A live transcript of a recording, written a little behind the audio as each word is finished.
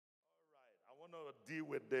want to deal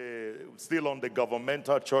with still on the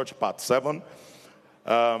governmental church, part 7,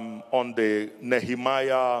 on the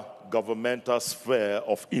Nehemiah governmental sphere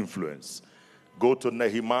of influence. Go to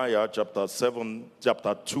Nehemiah chapter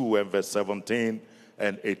 2 and verse 17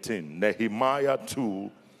 and 18. Nehemiah 2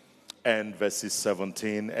 and verses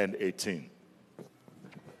 17 and 18.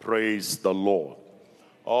 Praise the Lord.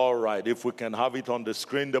 All right, if we can have it on the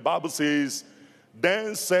screen. The Bible says,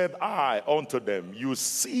 "Then said I unto them, you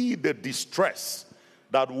see the distress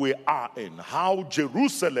that we are in, how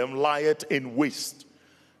Jerusalem lieth in waste,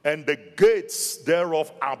 and the gates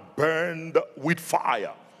thereof are burned with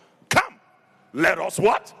fire. Come, let us"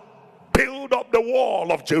 what? "Build up the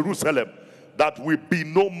wall of Jerusalem, that we be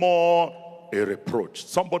no more a reproach."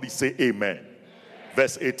 Somebody say amen.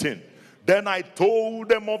 Verse 18. "Then I told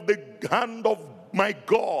them of the hand of my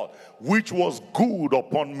God, which was good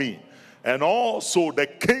upon me, and also the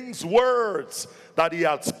king's words that he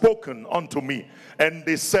had spoken unto me. And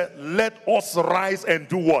they said, let us rise and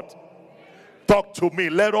do what?" Talk to me.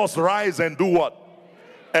 Let us rise and do what?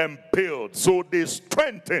 And build. So they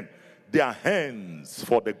strengthened their hands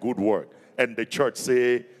for the good work. And the church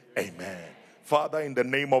say, amen. Father, in the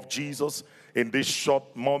name of Jesus, in these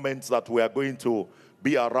short moments that we are going to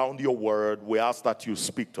be around your word, we ask that you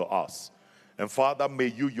speak to us. And Father, may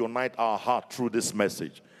you unite our heart through this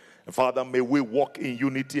message. And Father, may we walk in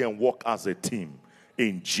unity and walk as a team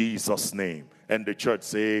in Jesus' name. And the church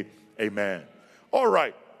say, amen. All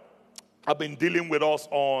right. I've been dealing with us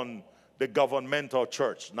on the governmental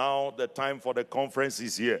church. Now the time for the conference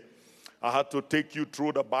is here. I had to take you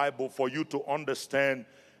through the Bible for you to understand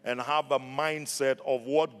and have a mindset of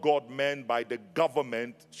what God meant by the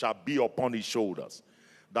government shall be upon his shoulders.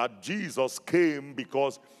 That Jesus came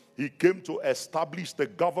because he came to establish the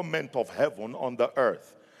government of heaven on the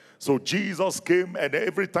earth. So Jesus came, and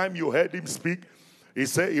every time you heard him speak, he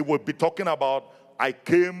said he would be talking about, I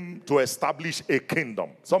came to establish a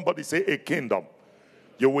kingdom. Somebody say a kingdom.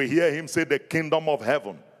 You will hear him say the kingdom of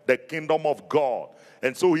heaven, the kingdom of God.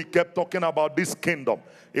 And so he kept talking about this kingdom.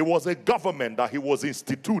 It was a government that he was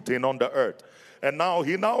instituting on the earth. And now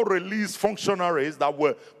he released functionaries that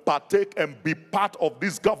will partake and be part of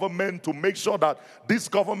this government to make sure that this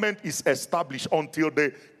government is established until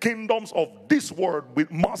the kingdoms of this world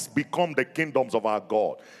must become the kingdoms of our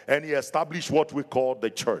God. And he established what we call the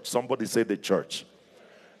church. Somebody say the church.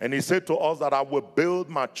 And he said to us that I will build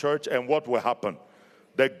my church, and what will happen?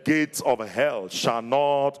 The gates of hell shall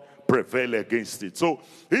not prevail against it. So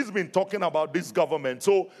he's been talking about this government.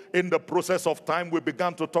 So in the process of time, we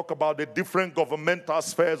began to talk about the different governmental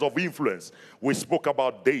spheres of influence. We spoke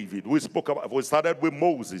about David. We started with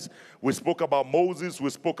Moses. We spoke about Moses. We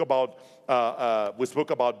spoke about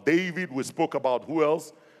David. We spoke about who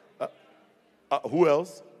else?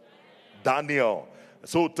 Daniel.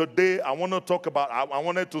 So today I want to talk about, I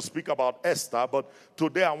wanted to speak about Esther, but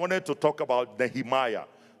today I wanted to talk about Nehemiah,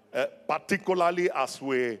 particularly as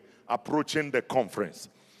we're approaching the conference.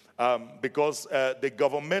 Because the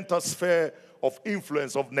governmental sphere of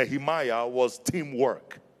influence of Nehemiah was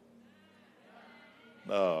teamwork.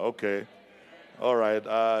 Okay. All right.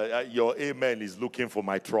 Your amen is looking for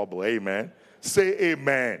my trouble. Amen. Say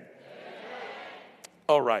amen. Amen.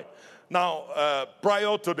 All right. Now,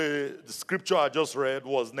 prior to the scripture I just read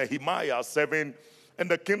was Nehemiah 7 in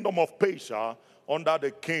the kingdom of Persia under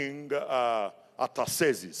the king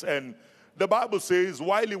Artaxerxes. And the Bible says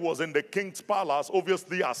while he was in the king's palace,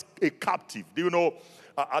 obviously as a captive,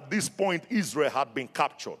 at this point Israel had been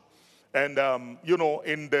captured. And,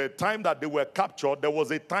 in the time that they were captured, there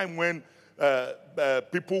was a time when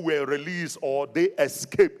people were released or they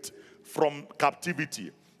escaped from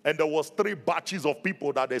captivity. And there was 3 batches of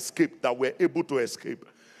people that escaped, that were able to escape.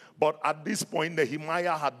 But at this point,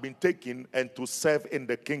 Nehemiah had been taken and to serve in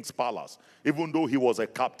the king's palace, even though he was a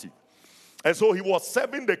captive. And so he was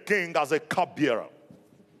serving the king as a cupbearer.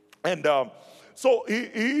 And so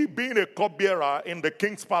he being a cupbearer in the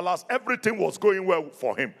king's palace, everything was going well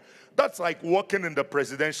for him. That's like working in the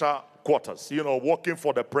presidential quarters, working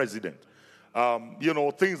for the president.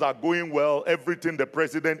 Things are going well. Everything the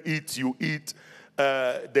president eats, you eat.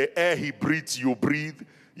 The air he breathes, you breathe.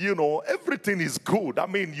 Everything is good. I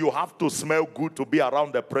mean, you have to smell good to be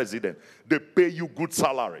around the president. They pay you good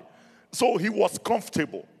salary. So he was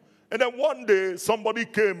comfortable. And then one day, somebody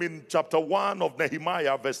came in chapter 1 of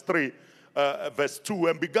Nehemiah, verse 3, verse 2,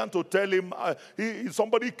 and began to tell him,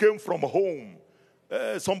 somebody came from home.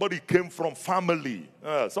 Somebody came from family.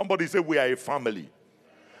 Somebody said, we are a family.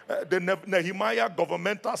 The Nehemiah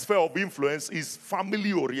governmental sphere of influence is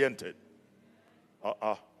family-oriented.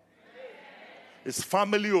 It's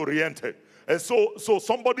family oriented. And so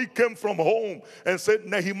somebody came from home and said,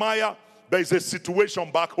 Nehemiah, there is a situation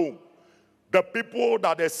back home. The people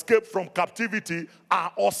that escaped from captivity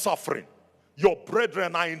are all suffering. Your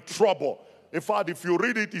brethren are in trouble. In fact, if you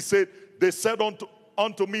read it, he said, they said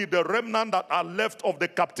unto me, the remnant that are left of the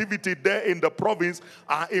captivity there in the province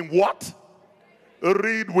are in what?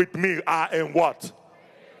 Read with me, are in what?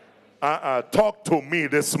 Talk to me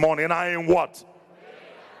this morning, are in what?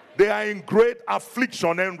 They are in great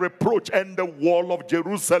affliction and reproach, and the wall of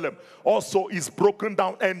Jerusalem also is broken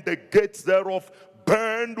down, and the gates thereof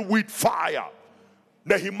burned with fire.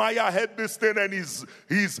 Nehemiah heard this thing, and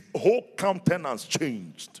his whole countenance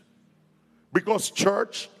changed. Because,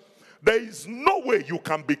 church, there is no way you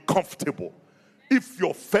can be comfortable if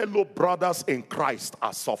your fellow brothers in Christ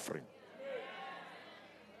are suffering.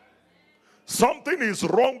 Something is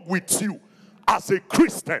wrong with you as a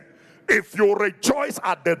Christian if you rejoice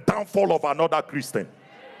at the downfall of another Christian.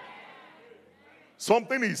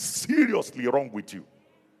 Something is seriously wrong with you.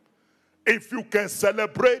 If you can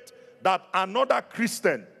celebrate that another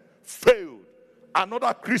Christian failed,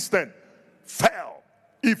 another Christian fell,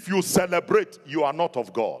 if you celebrate, you are not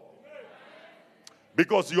of God.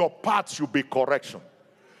 Because your part should be correction.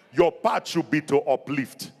 Your part should be to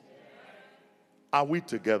uplift. Are we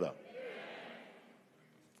together?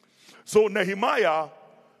 So Nehemiah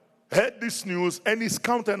heard this news and his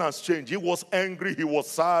countenance changed. He was angry, he was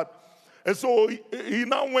sad. And so he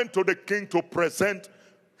now went to the king to present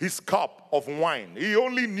his cup of wine. He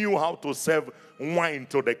only knew how to serve wine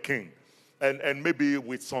to the king, and maybe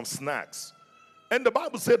with some snacks. And the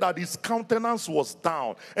Bible said that his countenance was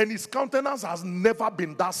down, and his countenance has never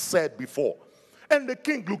been that sad before. And the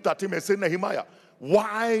king looked at him and said, Nehemiah,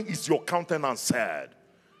 why is your countenance sad?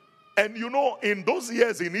 And you know, in those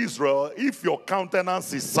years in Israel, if your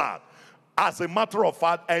countenance is sad, as a matter of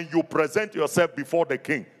fact, and you present yourself before the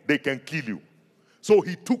king, they can kill you. So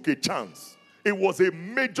he took a chance. It was a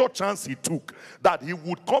major chance he took, that he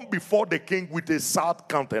would come before the king with a sad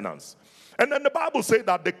countenance. And then the Bible said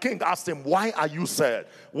that the king asked him, why are you sad?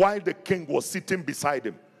 While the king was sitting beside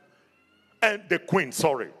him. And the queen,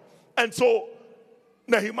 sorry. And so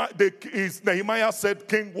Nehemiah said,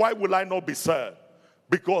 King, why will I not be sad?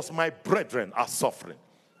 Because my brethren are suffering,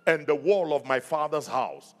 and the wall of my father's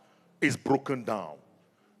house is broken down.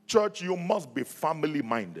 Church, you must be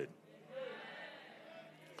family-minded.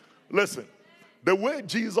 Listen, the way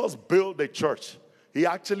Jesus built the church, he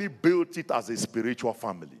actually built it as a spiritual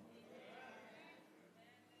family.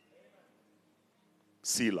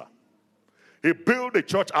 Selah. He built the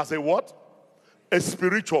church as a what? A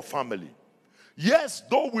spiritual family. Yes,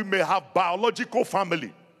 though we may have biological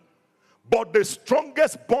family, but the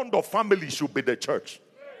strongest bond of family should be the church.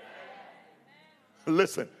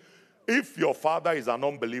 Listen, if your father is an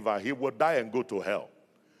unbeliever, he will die and go to hell.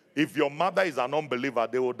 If your mother is an unbeliever,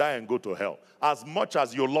 they will die and go to hell. As much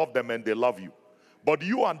as you love them and they love you. But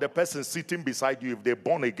you and the person sitting beside you, if they're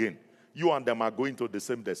born again, you and them are going to the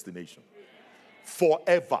same destination.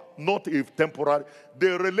 Forever, not if temporary.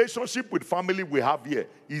 The relationship with family we have here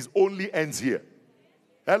only ends here.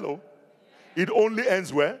 Hello? It only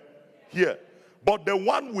ends where? Here. But the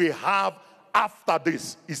one we have after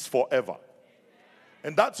this is forever.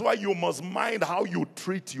 And that's why you must mind how you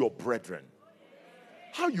treat your brethren.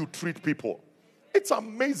 How you treat people. It's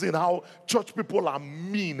amazing how church people are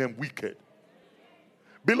mean and wicked.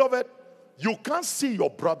 Beloved, you can't see your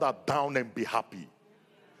brother down and be happy.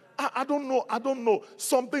 I don't know.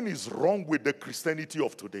 Something is wrong with the Christianity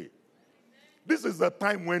of today. This is the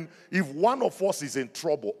time when if one of us is in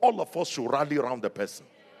trouble, all of us should rally around the person.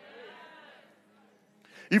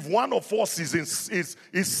 If one of us is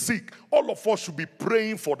sick, all of us should be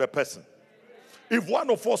praying for the person. If one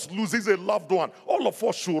of us loses a loved one, all of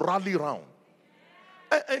us should rally around.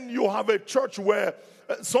 And you have a church where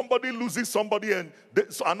somebody loses somebody and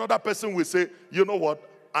another person will say, you know what,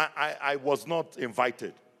 I was not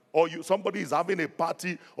invited. Or somebody is having a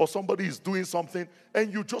party or somebody is doing something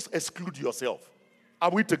and you just exclude yourself. Are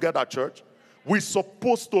we together, church? We're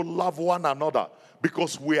supposed to love one another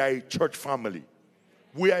because we are a church family.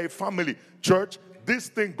 We are a family. Church, this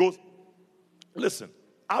thing goes. Listen,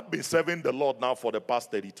 I've been serving the Lord now for the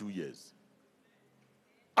past 32 years.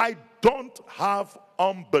 I don't have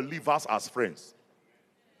unbelievers as friends.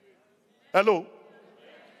 Hello?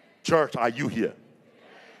 Church, are you here?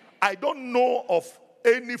 I don't know of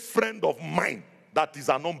any friend of mine that is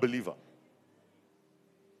an unbeliever.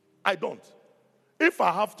 I don't. If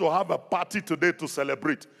I have to have a party today to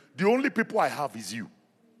celebrate, the only people I have is you.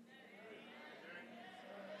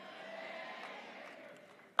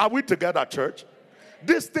 Are we together, church?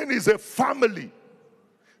 This thing is a family.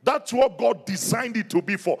 That's what God designed it to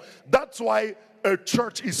be for. That's why a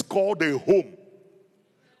church is called a home.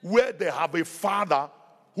 where they have a father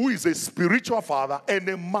who is a spiritual father and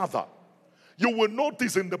a mother. You will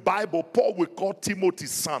notice in the Bible, Paul will call Timothy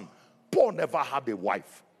son. Paul never had a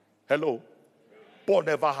wife. Hello? Paul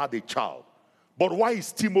never had a child. But why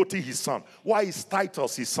is Timothy his son? Why is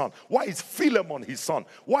Titus his son? Why is Philemon his son?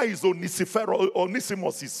 Why is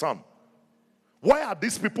Onesimus his son? Why are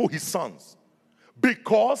these people his sons?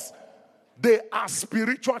 Because they are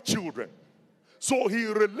spiritual children. So he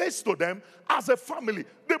relates to them as a family.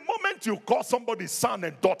 The moment you call somebody son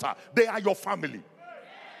and daughter, they are your family.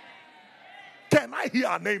 Can I hear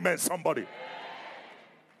an amen, somebody?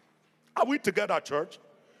 Are we together, church?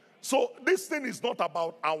 So this thing is not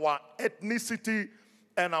about our ethnicity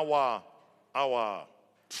and our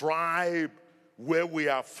tribe, where we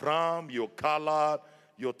are from, you're colored,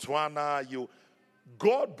 you're Twana, you.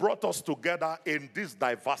 God brought us together in this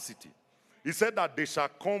diversity. He said that they shall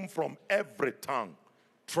come from every tongue,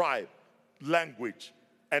 tribe, language,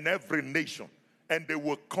 and every nation, and they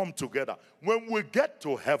will come together. When we get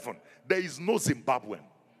to heaven, there is no Zimbabwean.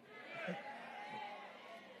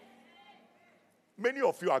 Many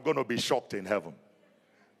of you are going to be shocked in heaven.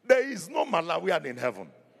 There is no Malawian in heaven.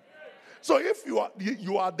 So if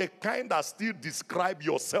you are the kind that still describe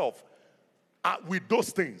yourself with those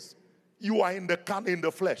things, you are in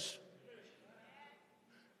the flesh.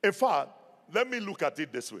 In fact, let me look at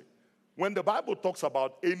it this way. When the Bible talks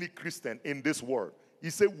about any Christian in this world,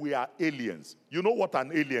 he said we are aliens. You know what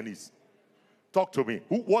an alien is? Talk to me.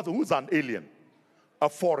 Who's an alien? A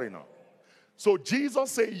foreigner. So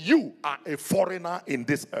Jesus said you are a foreigner in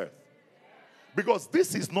this earth. Because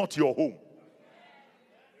this is not your home.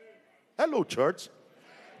 Hello, church.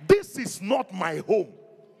 This is not my home.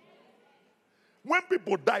 When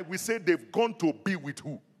people die, we say they've gone to be with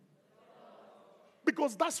who?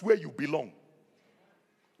 Because that's where you belong.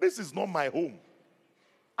 This is not my home.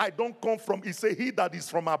 I don't come from, he said, he that is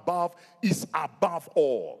from above is above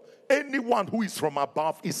all. Anyone who is from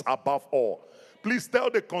above is above all. Please tell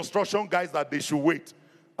the construction guys that they should wait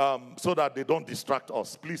so that they don't distract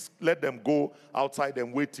us. Please let them go outside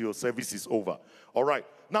and wait till your service is over. All right.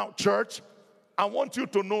 Now, church, I want you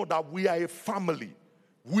to know that we are a family.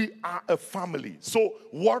 We are a family. So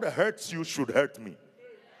what hurts you should hurt me.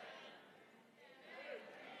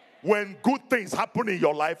 When good things happen in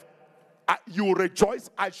your life, you rejoice,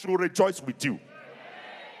 I should rejoice with you.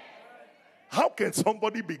 How can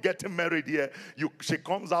somebody be getting married here? She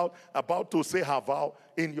comes out about to say her vow.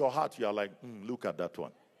 In your heart, you are like, look at that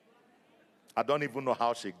one. I don't even know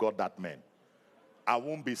how she got that man. I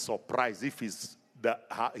won't be surprised if it's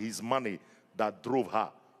his money that drove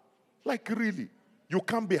her. Like, really? You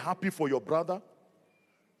can't be happy for your brother?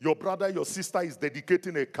 Your sister is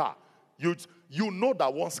dedicating a car. You know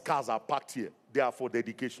that once cars are parked here, they are for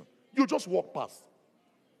dedication. You just walk past.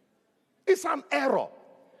 It's an error.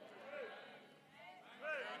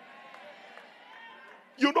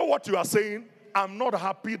 You know what you are saying? I'm not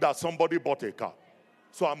happy that somebody bought a car,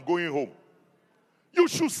 so I'm going home. You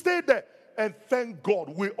should stay there and thank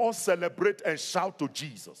God. We all celebrate and shout to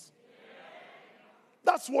Jesus.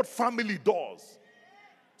 That's what family does.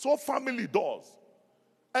 So family does.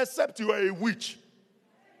 Except you are a witch,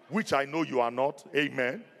 which I know you are not.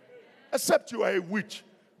 Amen. Except you are a witch,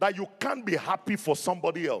 that you can't be happy for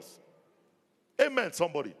somebody else. Amen,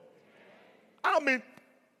 somebody. I mean,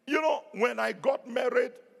 you know, when I got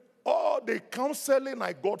married, all the counseling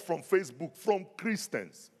I got from Facebook, from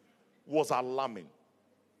Christians, was alarming.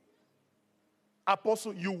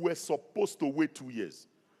 Apostle, you were supposed to wait 2 years.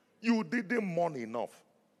 You didn't mourn enough.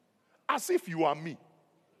 As if you are me.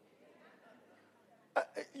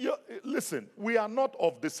 Listen, we are not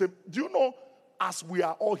of the same. Do you know, as we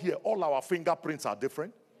are all here, all our fingerprints are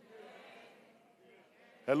different?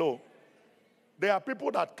 Hello? There are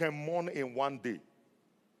people that can mourn in one day.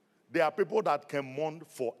 There are people that can mourn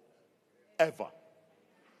forever.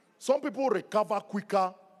 Some people recover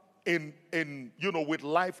quicker with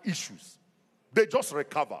life issues. They just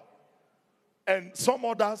recover. And some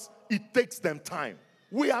others, it takes them time.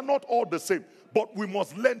 We are not all the same, but we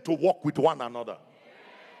must learn to walk with one another.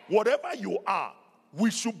 Whatever you are, we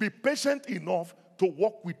should be patient enough to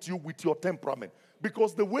walk with you with your temperament.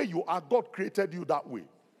 Because the way you are, God created you that way.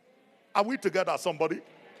 Are we together, somebody?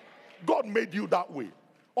 God made you that way.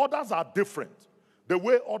 Others are different. The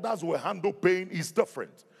way others will handle pain is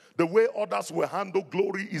different. The way others will handle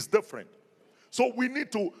glory is different. So we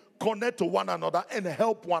need to connect to one another and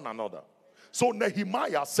help one another. So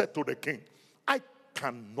Nehemiah said to the king, I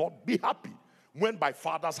cannot be happy when my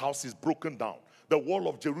father's house is broken down. The wall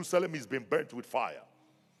of Jerusalem is being burnt with fire.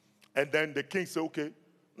 And then the king said, okay,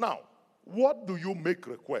 now, what do you make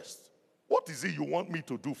request? What is it you want me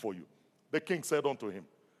to do for you? The king said unto him,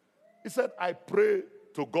 He said, I pray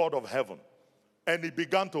to God of heaven. And he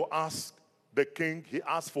began to ask the king, he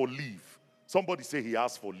asked for leave. Somebody say he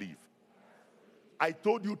asked for leave. I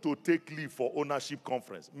told you to take leave for ownership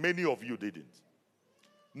conference. Many of you didn't.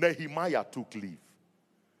 Nehemiah took leave.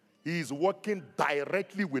 He is working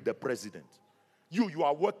directly with the president. You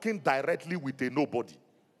are working directly with a nobody.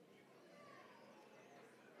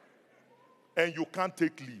 And you can't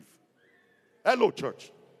take leave. Hello,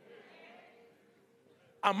 church.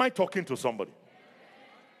 Am I talking to somebody?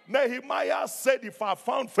 Nehemiah said, if I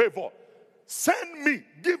found favor, send me,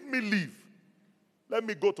 give me leave. Let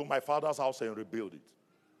me go to my father's house and rebuild it.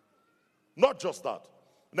 Not just that.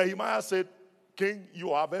 Nehemiah said, King,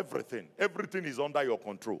 you have everything. Everything is under your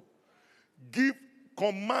control.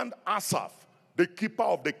 Command Asaph, the keeper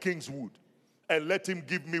of the king's wood, and let him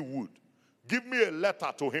give me wood. Give me a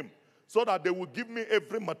letter to him so that they will give me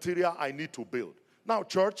every material I need to build. Now,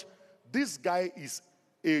 church, this guy is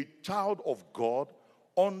a child of God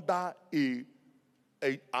under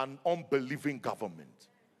an unbelieving government.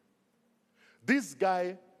 This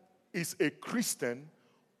guy is a Christian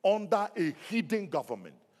under a hidden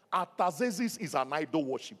government. Artaxerxes is an idol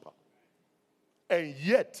worshiper. And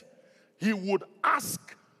yet, he would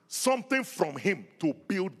ask something from him to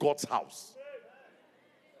build God's house.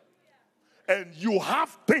 And you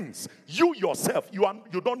have things, you yourself, you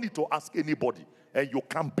don't need to ask anybody, and you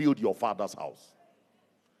can't build your father's house.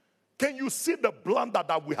 Can you see the blunder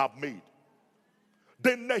that we have made?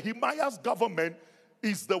 Then Nehemiah's government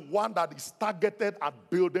is the one that is targeted at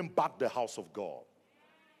building back the house of God.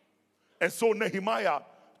 And so Nehemiah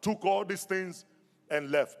took all these things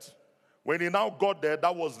and left. When he now got there,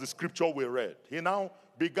 that was the scripture we read. He now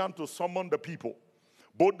began to summon the people.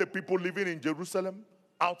 Both the people living in Jerusalem,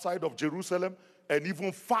 outside of Jerusalem, and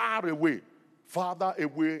even farther away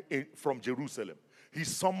from Jerusalem. He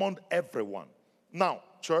summoned everyone. Now,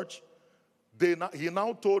 church, he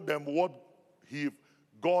now told them what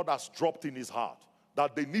God has dropped in his heart,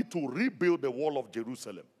 that they need to rebuild the wall of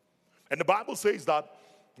Jerusalem. And the Bible says that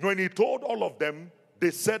when he told all of them,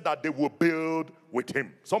 they said that they will build with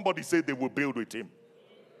him. Somebody said they will build with him.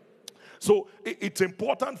 So it's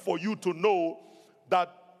important for you to know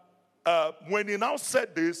that when he now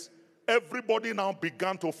said this, everybody now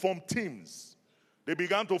began to form teams. They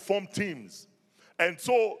began to form teams. And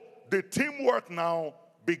so the teamwork now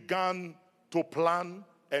began to plan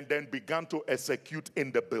and then began to execute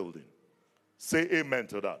in the building. Say amen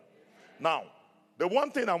to that. Now, the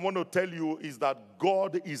one thing I want to tell you is that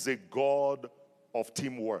God is a God of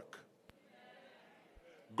teamwork.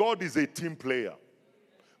 God is a team player.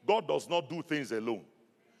 God does not do things alone.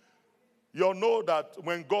 You'll know that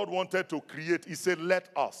when God wanted to create, he said, let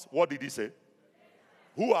us. What did he say?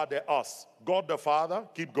 Who are the us? God the Father,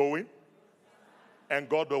 keep going. And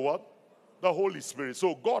God the what? The Holy Spirit.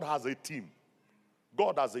 So God has a team.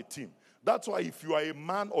 God has a team. That's why if you are a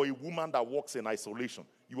man or a woman that walks in isolation,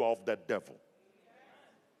 you are of the devil.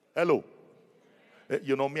 Hello.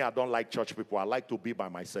 You know me, I don't like church people. I like to be by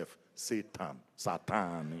myself. Satan.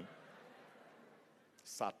 Satan.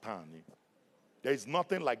 Satan. There is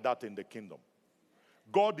nothing like that in the kingdom.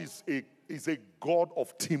 God is a God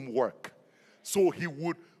of teamwork. So he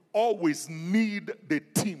would always need the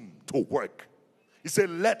team to work. He said,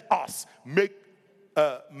 let us make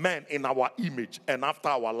men in our image and after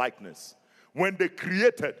our likeness. When they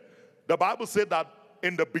created, the Bible said that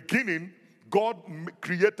in the beginning, God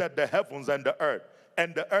created the heavens and the earth.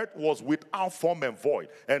 And the earth was without form and void.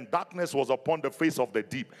 And darkness was upon the face of the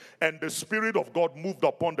deep. And the Spirit of God moved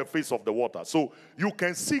upon the face of the water. So you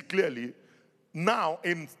can see clearly now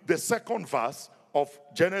in the second verse of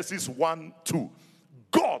Genesis 1:2.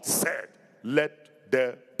 God said, let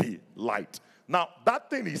there be light. Now, that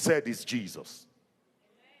thing he said is Jesus.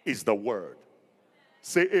 Is the word.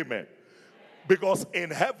 Say amen. Because in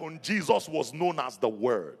heaven, Jesus was known as the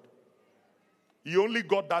word. He only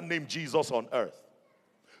got that name Jesus on earth.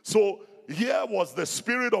 So here was the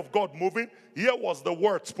Spirit of God moving. Here was the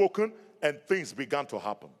word spoken. And things began to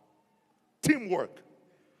happen. Teamwork.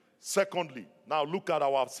 Secondly, now look at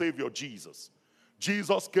our Savior Jesus.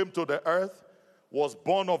 Jesus came to the earth, was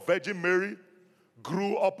born of Virgin Mary,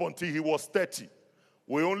 grew up until he was 30.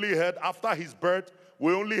 We only heard after his birth,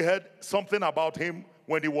 we only heard something about him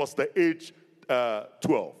when he was the age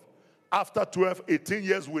 12. After 12, 18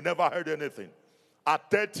 years, we never heard anything. At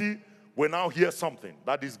 30, we now hear something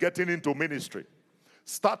that is getting into ministry.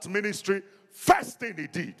 Start ministry. First thing he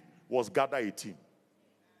did was gather a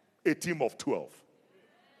team of 12,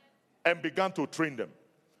 and began to train them.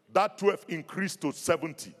 That 12 increased to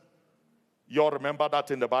 70. You all remember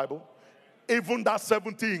that in the Bible? Even that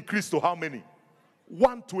 70 increased to how many?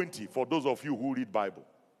 120 for those of you who read Bible.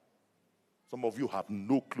 Some of you have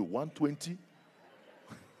no clue. 120?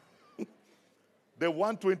 The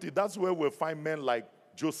 120, that's where we'll find men like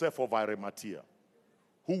Joseph of Arimathea,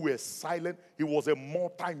 who were silent. He was a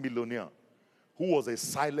multi-millionaire who was a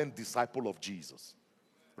silent disciple of Jesus.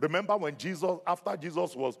 Remember when after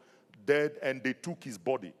Jesus was dead and they took his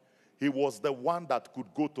body, he was the one that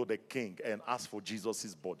could go to the king and ask for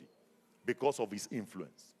Jesus' body because of his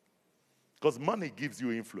influence. Because money gives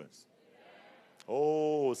you influence.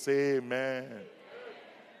 Oh, say amen.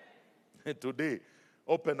 Today,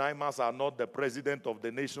 Oppenheimers are not the president of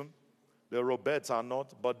the nation. The Roberts are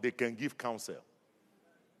not, but they can give counsel.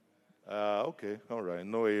 Okay, all right,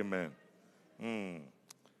 no amen.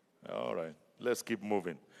 All right, let's keep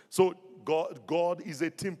moving. So God is a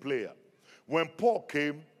team player. When Paul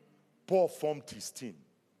came, Paul formed his team.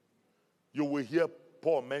 You will hear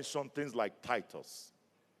Paul mention things like Titus,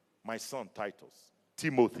 my son Titus,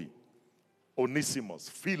 Timothy, Onesimus,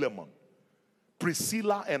 Philemon,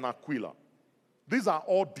 Priscilla and Aquila. These are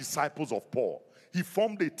all disciples of Paul. He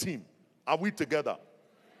formed a team. Are we together?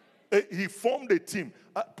 He formed a team.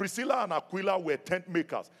 Priscilla and Aquila were tent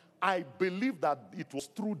makers. I believe that it was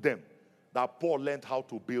through them that Paul learned how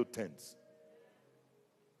to build tents.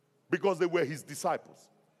 Because they were his disciples.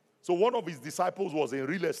 So one of his disciples was in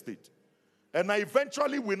real estate. And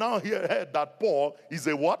eventually we now heard that Paul is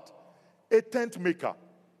a what? A tent maker.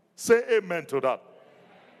 Say amen to that.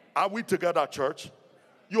 Are we together, church?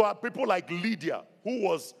 You had people like Lydia, who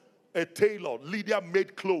was a tailor. Lydia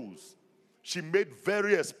made clothes. She made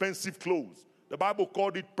very expensive clothes. The Bible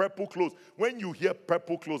called it purple clothes. When you hear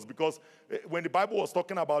purple clothes, because when the Bible was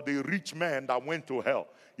talking about the rich man that went to hell,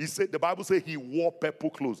 the Bible said he wore purple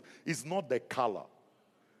clothes. It's not the color.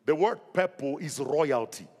 The word purple is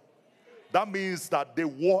royalty. That means that they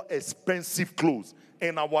wore expensive clothes.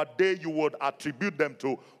 In our day, you would attribute them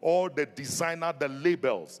to all the designer, the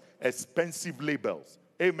labels, expensive labels.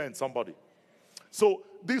 Amen, somebody. So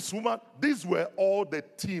this woman, these were all the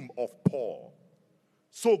team of Paul.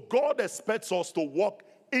 So God expects us to work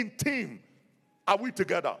in team. Are we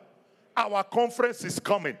together? Our conference is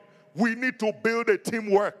coming. We need to build a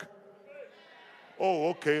teamwork. Oh,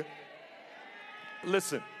 okay.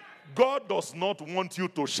 Listen, God does not want you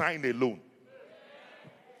to shine alone.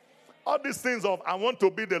 All these things of, I want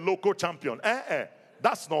to be the local champion.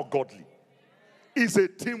 That's not godly. It's a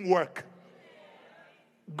teamwork.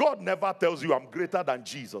 God never tells you, I'm greater than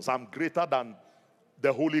Jesus. I'm greater than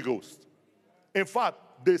the Holy Ghost. In fact,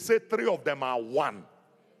 they say three of them are one.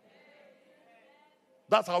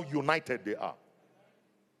 That's how united they are.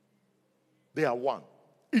 They are one.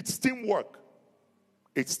 It's teamwork.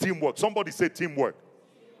 It's teamwork. Somebody say teamwork.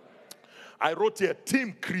 I wrote here,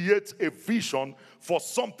 team creates a vision for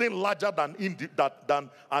something larger than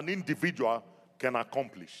an individual can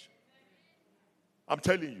accomplish. I'm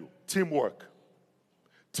telling you, teamwork.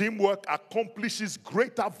 Teamwork accomplishes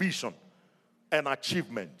greater vision and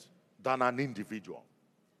achievement than an individual.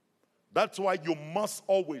 That's why you must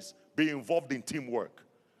always be involved in teamwork.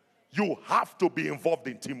 You have to be involved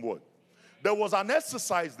in teamwork. There was an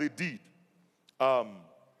exercise they did. It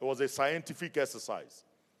was a scientific exercise.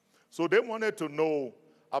 So they wanted to know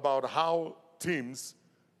about how teams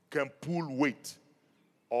can pull weight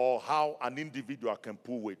or how an individual can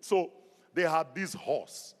pull weight. So they had this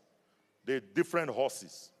horse, the different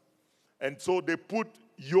horses. And so they put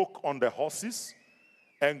yoke on the horses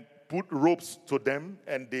and put ropes to them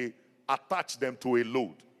and they attached them to a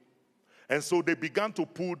load. And so they began to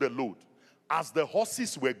pull the load. As the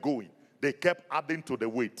horses were going, they kept adding to the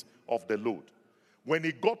weight of the load. When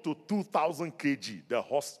it got to 2,000 kg, the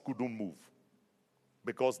horse couldn't move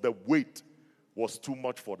because the weight was too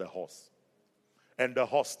much for the horse. And the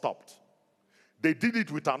horse stopped. They did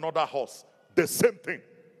it with another horse. The same thing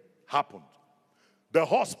happened. The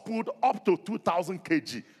horse pulled up to 2,000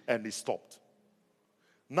 kg and it stopped.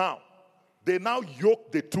 Now, they now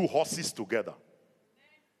yoked the two horses together.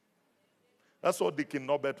 That's what Deacon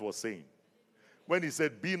Norbert was saying when he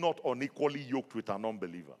said, be not unequally yoked with an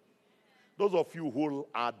unbeliever. Those of you who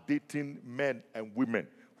are dating men and women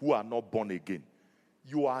who are not born again,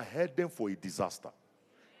 you are heading for a disaster.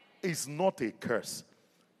 It's not a curse.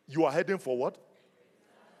 You are heading for what?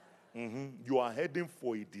 You are heading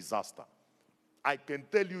for a disaster. I can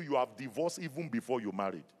tell you, you have divorced even before you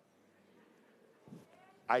married.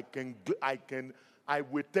 I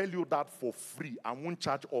will tell you that for free. I won't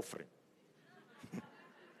charge offering.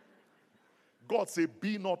 God said,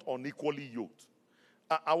 be not unequally yoked.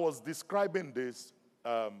 I was describing this.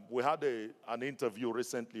 We had an interview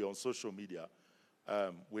recently on social media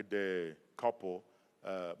with the couple,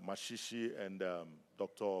 Mashishi and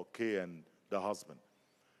Dr. K and the husband.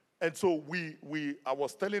 And so I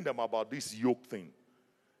was telling them about this yoke thing.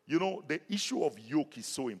 You know, the issue of yoke is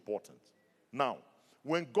so important. Now,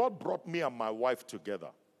 when God brought me and my wife together,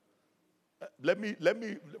 let me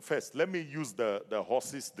use the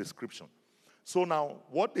horses description. So now,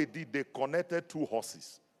 what they did, they connected 2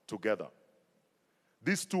 horses together.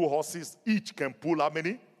 These 2 horses each can pull how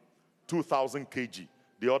many? 2,000 kg.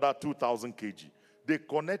 The other 2,000 kg. They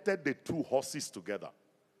connected the 2 horses together.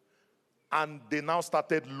 And they now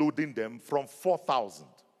started loading them from 4,000.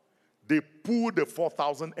 They pulled the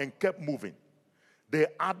 4,000 and kept moving. They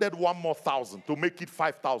added 1 more 1,000 to make it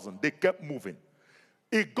 5,000. They kept moving.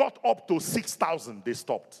 It got up to 6,000. They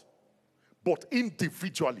stopped. But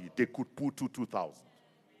individually, they could pull to 2,000.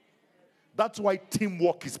 That's why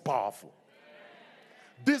teamwork is powerful.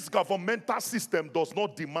 This governmental system does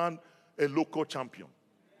not demand a local champion.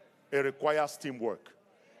 It requires teamwork.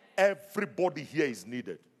 Everybody here is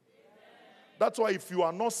needed. That's why if you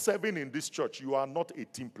are not serving in this church, you are not a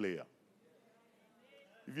team player.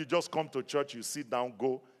 If you just come to church, you sit down,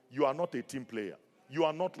 go, you are not a team player. You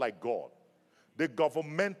are not like God. The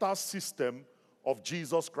governmental system of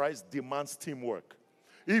Jesus Christ demands teamwork.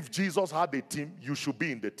 If Jesus had a team, you should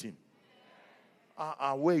be in the team.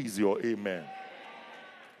 Where is your amen?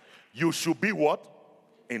 You should be what?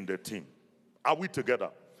 In the team. Are we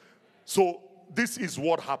together? So this is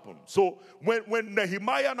what happened. So when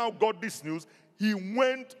Nehemiah now got this news, he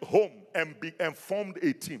went home and formed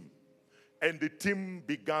a team. And the team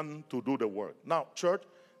began to do the work. Now, church,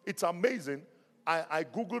 it's amazing. I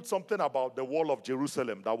Googled something about the wall of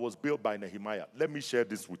Jerusalem that was built by Nehemiah. Let me share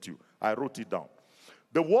this with you. I wrote it down.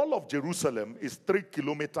 The wall of Jerusalem is 3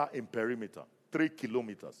 kilometers in perimeter. 3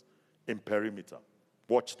 kilometers in perimeter.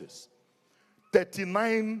 Watch this.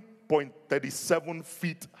 39.37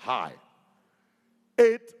 feet high.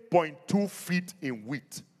 8.2 feet in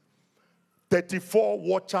width. 34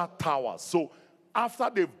 watcher towers. So after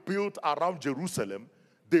they've built around Jerusalem,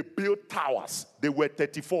 they built towers. There were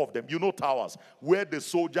 34 of them. You know towers, where the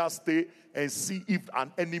soldiers stay and see if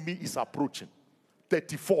an enemy is approaching.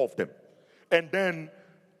 34 of them. And then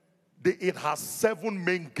it has 7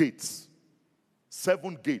 main gates.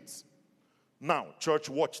 7 gates. Now, church,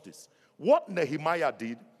 watch this. What Nehemiah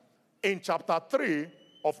did in chapter 3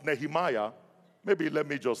 of Nehemiah, maybe let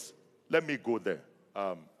me go there.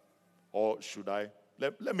 Or should I?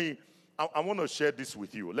 I want to share this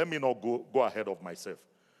with you. Let me not go ahead of myself.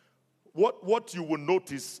 What you will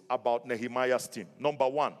notice about Nehemiah's team. Number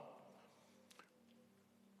 1,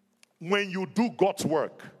 when you do God's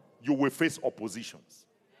work, you will face oppositions.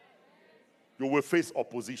 You will face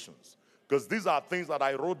oppositions. Because these are things that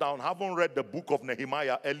I wrote down. I haven't read the book of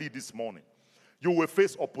Nehemiah early this morning. You will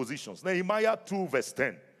face oppositions. Nehemiah 2 verse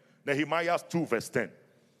 10. Nehemiah 2 verse 10.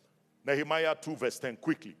 Nehemiah 2 verse 10.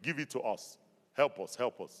 Quickly, give it to us. Help us,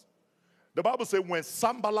 help us. The Bible says when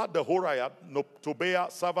Sanballat the Horiah, Tobiah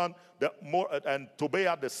servant, and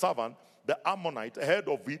Tobiah the servant, the Ammonite, heard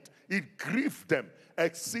of it, it grieved them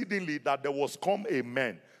exceedingly that there was come a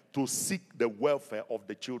man to seek the welfare of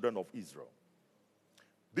the children of Israel.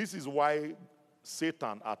 This is why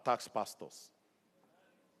Satan attacks pastors.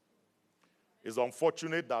 It's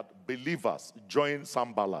unfortunate that believers join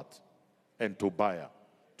Sanballat and Tobiah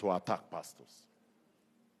to attack pastors.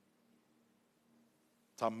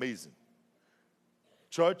 It's amazing.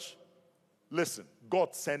 Church, listen,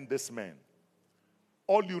 God sent this man.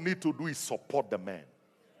 All you need to do is support the man.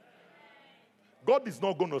 God is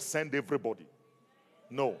not going to send everybody.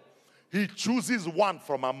 No. He chooses one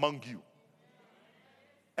from among you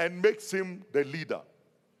and makes him the leader.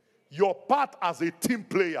 Your part as a team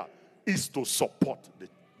player is to support the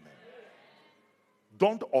man.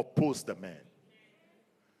 Don't oppose the man.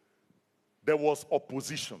 There was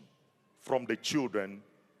opposition from the children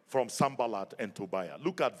from Sanballat and Tobiah.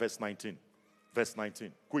 Look at verse 19. Verse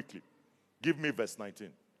 19, quickly. Give me verse 19.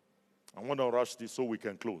 I want to rush this so we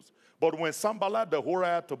can close. But when Sanballat, the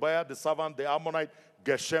Horiah, Tobiah, the servant, the Ammonite,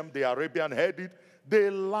 Geshem, the Arabian, heard it, they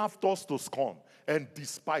laughed us to scorn and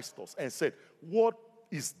despised us and said, what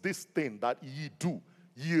is this thing that ye do?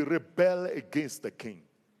 Ye rebel against the king.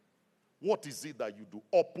 What is it that you do?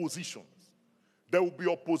 Oppositions. There will be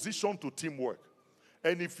opposition to teamwork.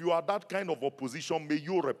 And if you are that kind of opposition, may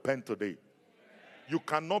you repent today. You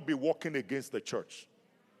cannot be working against the church.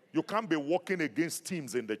 You can't be working against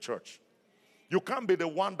teams in the church. You can't be the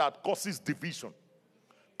one that causes division,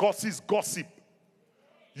 causes gossip.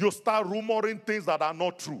 You start rumoring things that are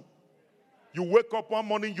not true. You wake up one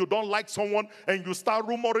morning, you don't like someone, and you start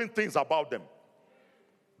rumoring things about them.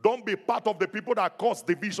 Don't be part of the people that cause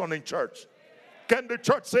division in church. Can the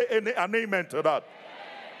church say an amen to that?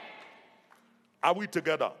 Are we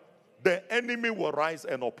together? the enemy will rise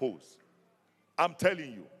and oppose. I'm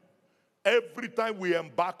telling you, every time we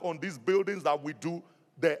embark on these buildings that we do,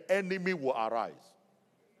 the enemy will arise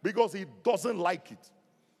because he doesn't like it.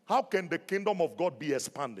 How can the kingdom of God be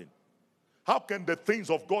expanding? How can the things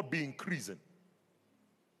of God be increasing?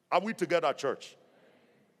 Are we together, church?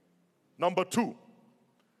 Number 2,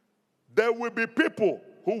 there will be people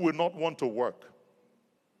who will not want to work.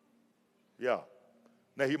 Yeah.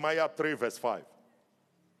 Nehemiah 3 verse 5.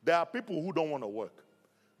 There are people who don't want to work.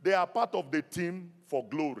 They are part of the team for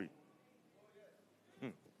glory.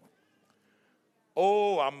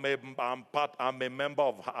 Oh, I'm a member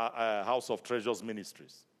of House of Treasures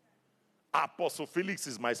Ministries. Apostle Felix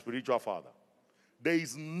is my spiritual father. There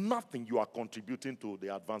is nothing you are contributing to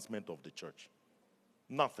the advancement of the church.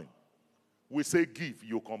 Nothing. We say give,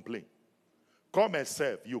 you complain. Come and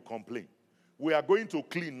serve, you complain. We are going to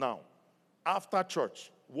clean now. After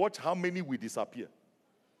church, watch how many will disappear.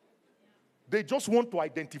 They just want to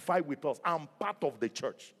identify with us. I'm part of the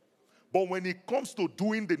church. But when it comes to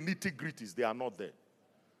doing the nitty-gritties, they are not there.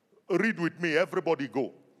 Read with me, everybody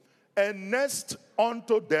go. And next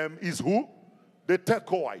unto them is who? The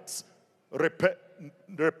Tekoites.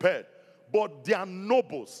 Repaired. But their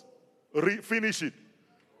nobles, finish it,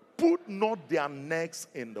 put not their necks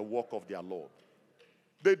in the work of their Lord.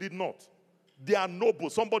 They did not. They are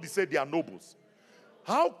nobles. Somebody said they are nobles.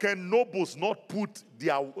 How can nobles not put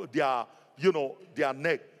their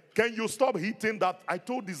neck? Can you stop hitting that? I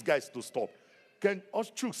told these guys to stop. Can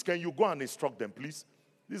you go and instruct them, please?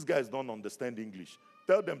 These guys don't understand English.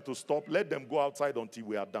 Tell them to stop. Let them go outside until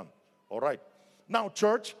we are done. All right. Now,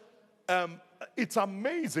 church, it's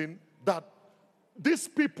amazing that these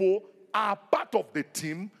people are part of the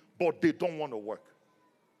team, but they don't want to work.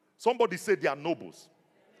 Somebody said they are nobles.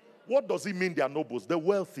 What does it mean they are nobles? The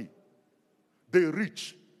wealthy, the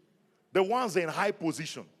rich, the ones in high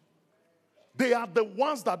position. They are the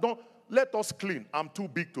ones that don't let us clean. I'm too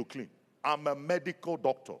big to clean. I'm a medical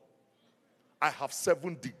doctor. I have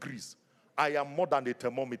 7 degrees. I am more than a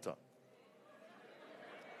thermometer.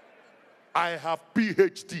 I have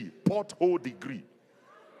PhD, porthole degree.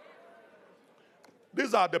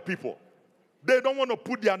 These are the people. They don't want to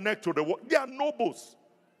put their neck to the wall. They are nobles.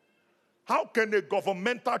 How can a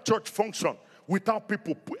governmental church function without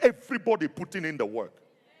people, everybody putting in the work?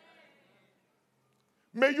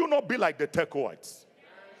 May you not be like the Tekoites.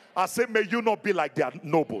 I say, may you not be like their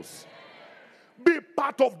nobles. Be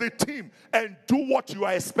part of the team and do what you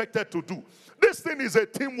are expected to do. This thing is a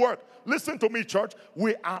teamwork. Listen to me, church.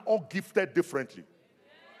 We are all gifted differently.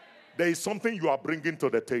 There is something you are bringing to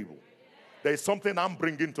the table. There is something I'm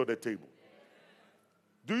bringing to the table.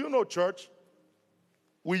 Do you know, church?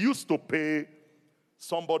 We used to pay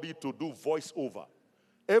somebody to do voiceover.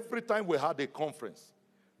 Every time we had a conference,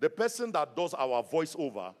 the person that does our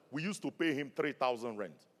voiceover, we used to pay him 3,000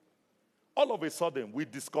 rent. All of a sudden, we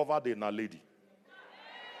discovered a lady.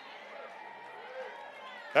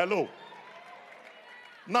 Hello.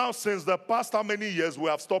 Now, since the past how many years, we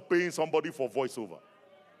have stopped paying somebody for voiceover.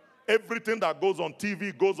 Everything that goes on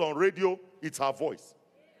TV, goes on radio, it's her voice.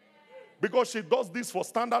 Because she does this for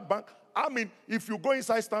Standard Bank. I mean, if you go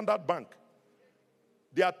inside Standard Bank,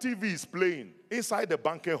 their TV is playing inside the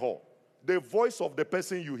banquet hall. The voice of the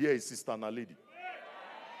person you hear is Sister Naledi.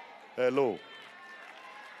 Hello.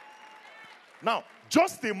 Now,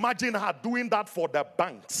 just imagine her doing that for the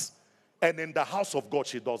banks, and in the house of God,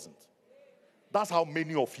 she doesn't. That's how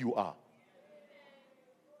many of you are.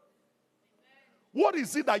 What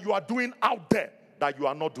is it that you are doing out there that you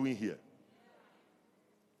are not doing here?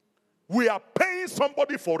 We are paying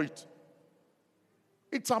somebody for it.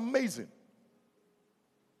 It's amazing.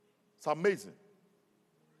 It's amazing.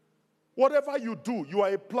 Whatever you do, you are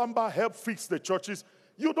a plumber, help fix the churches.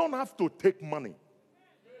 You don't have to take money.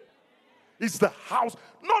 It's the house.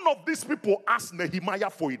 None of these people ask Nehemiah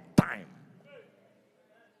for a dime.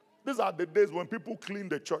 These are the days when people clean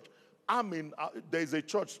the church. I mean, there's a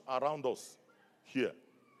church around us here.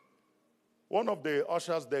 One of the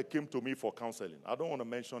ushers there came to me for counseling. I don't want to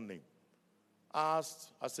mention name. I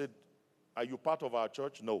said, are you part of our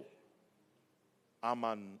church? No. I'm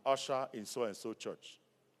an usher in so-and-so church.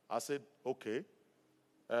 I said, okay.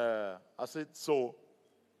 I said, so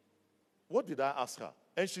what did I ask her?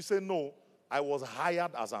 And she said, no, I was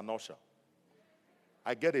hired as an usher.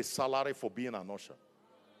 I get a salary for being an usher.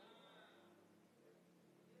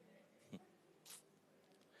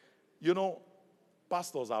 You know,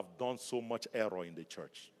 pastors have done so much error in the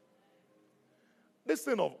church. This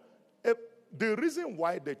thing of, the reason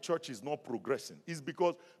why the church is not progressing is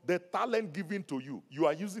because the talent given to you, you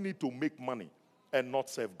are using it to make money and not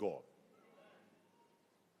serve God.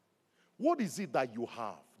 What is it that you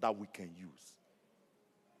have that we can use?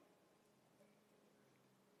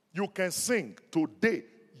 You can sing. Today,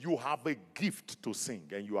 you have a gift to sing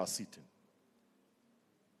and you are sitting.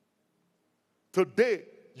 Today,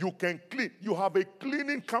 you can clean. You have a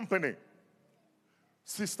cleaning company.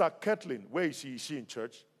 Sister Kathleen, where is she? Is she in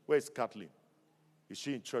church? Where is Kathleen? Is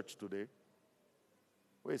she in church today?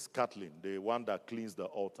 Where is Kathleen, the one that cleans the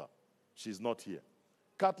altar? She's not here.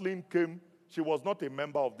 Kathleen came. She was not a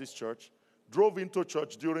member of this church. Drove into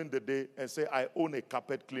church during the day and said, I own a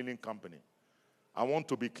carpet cleaning company. I want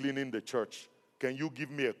to be cleaning the church. Can you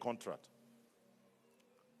give me a contract?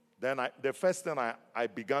 Then the first thing I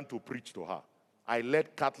began to preach to her. I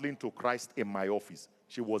led Kathleen to Christ in my office.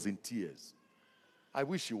 She was in tears. I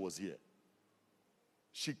wish she was here.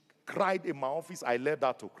 She cried in my office. I led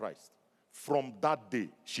her to Christ. From that day,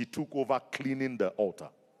 she took over cleaning the altar.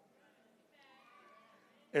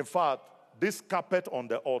 In fact, this carpet on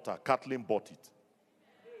the altar, Kathleen bought it.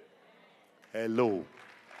 Hello.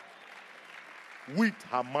 With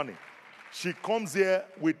her money. She comes here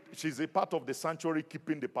she's a part of the sanctuary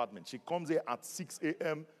keeping department. She comes here at 6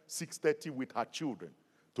 a.m., 6:30 with her children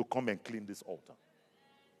to come and clean this altar.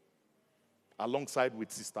 Alongside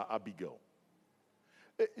with Sister Abigail.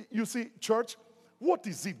 You see, church, what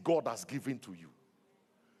is it God has given to you?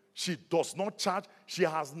 She does not charge. She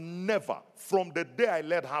has never, from the day I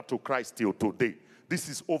led her to Christ till today, this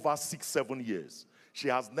is over 6-7 years, she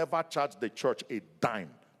has never charged the church a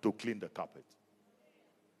dime to clean the carpet.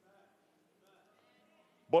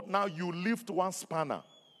 But now you lift one spanner.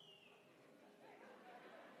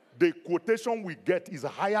 The quotation we get is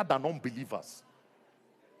higher than unbelievers.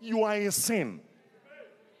 You are insane.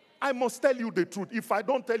 I must tell you the truth. If I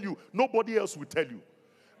don't tell you, nobody else will tell you.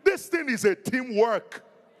 This thing is a teamwork.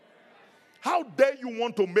 How dare you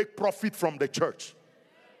want to make profit from the church?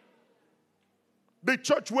 The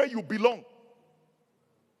church where you belong.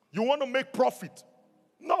 You want to make profit?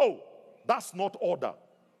 No, that's not order.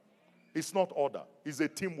 It's not order. It's a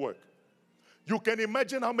teamwork. You can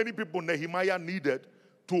imagine how many people Nehemiah needed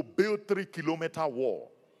to build 3-kilometer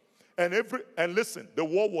wall. And listen, the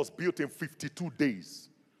wall was built in 52 days.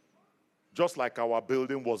 Just like our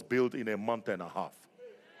building was built in a month and a half.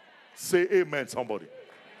 Say amen, somebody.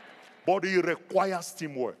 But it requires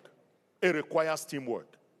teamwork. It requires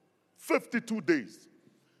teamwork. 52 days.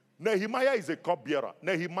 Nehemiah is a cupbearer.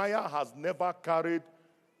 Nehemiah has never carried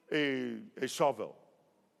a shovel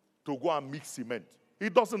to go and mix cement. He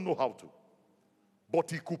doesn't know how to. But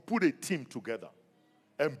he could put a team together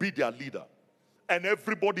and be their leader. And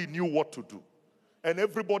everybody knew what to do. And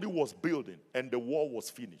everybody was building, and the wall was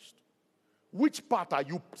finished. Which part are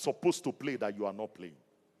you supposed to play that you are not playing?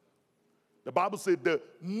 The Bible said the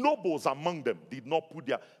nobles among them did not put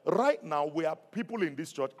their... Right now, we have people in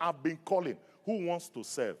this church have been calling who wants to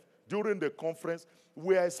serve. During the conference,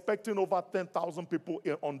 we are expecting over 10,000 people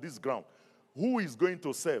on this ground. Who is going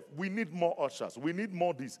to serve? We need more ushers. We need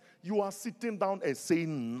more this. You are sitting down and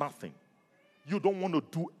saying nothing. You don't want to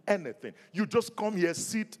do anything. You just come here,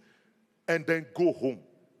 sit, and then go home.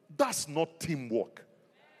 That's not teamwork.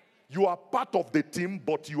 You are part of the team,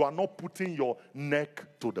 but you are not putting your neck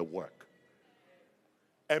to the work.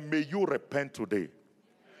 And may you repent today.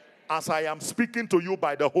 As I am speaking to you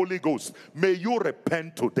by the Holy Ghost, may you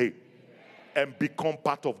repent today and become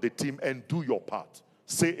part of the team and do your part.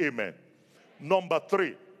 Say amen. Number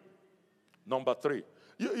three.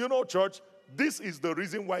 You know, church, this is the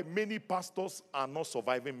reason why many pastors are not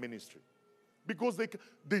surviving ministry. Because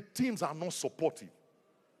the teams are not supportive.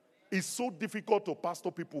 It's so difficult to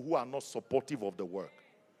pastor people who are not supportive of the work.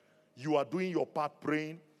 You are doing your part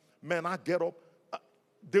praying. Man, I get up.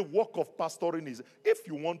 The work of pastoring is, if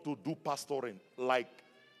you want to do pastoring like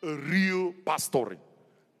a real pastoring,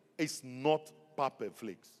 it's not Papa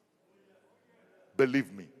Felix.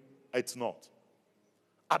 Believe me, it's not.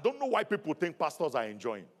 I don't know why people think pastors are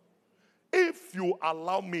enjoying. If you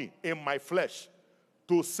allow me in my flesh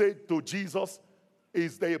to say to Jesus,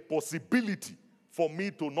 is there a possibility for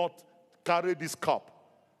me to not carry this cup?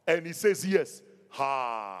 And he says yes.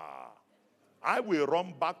 I will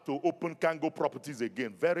run back to Open Kango Properties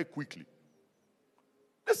again very quickly.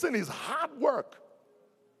 Listen, it's hard work.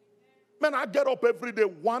 Man, I get up every day,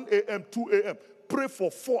 1 a.m., 2 a.m., pray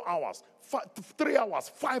for 4 hours, 3 hours,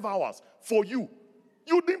 5 hours for you.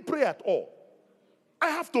 You didn't pray at all. I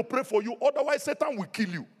have to pray for you, otherwise Satan will kill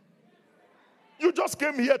you. You just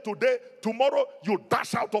came here today, tomorrow you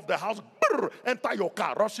dash out of the house, enter your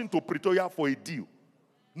car, rushing to Pretoria for a deal.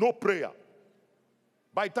 No prayer.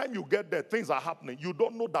 By the time you get there, things are happening. You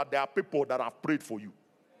don't know that there are people that have prayed for you.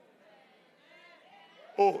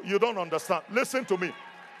 Oh, you don't understand. Listen to me.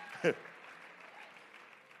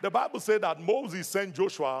 The Bible said that Moses sent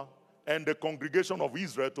Joshua and the congregation of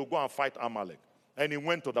Israel to go and fight Amalek. And he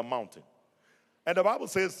went to the mountain. And the Bible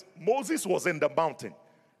says Moses was in the mountain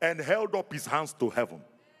and held up his hands to heaven.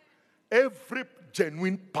 Every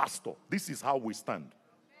genuine pastor, this is how we stand.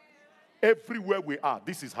 Everywhere we are,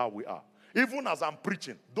 this is how we are. Even as I'm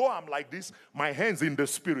preaching, though I'm like this, my hands in the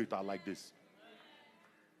spirit are like this.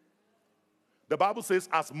 The Bible says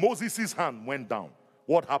as Moses' hand went down,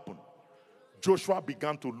 what happened? Joshua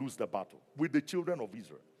began to lose the battle with the children of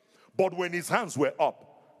Israel. But when his hands were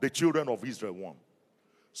up, the children of Israel won.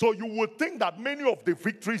 So you would think that many of the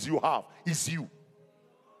victories you have is you.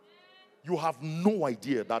 You have no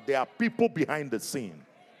idea that there are people behind the scene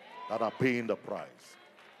that are paying the price.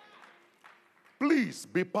 Please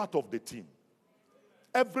be part of the team.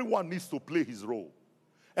 Everyone needs to play his role.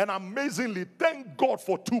 And amazingly, thank God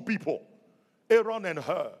for two people, Aaron and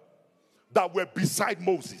Hur, that were beside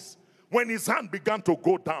Moses. When his hand began to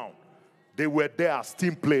go down, they were there as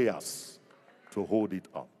team players to hold it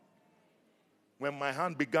up. When my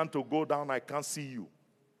hand began to go down, I can't see you.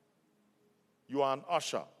 You are an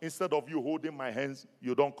usher. Instead of you holding my hands,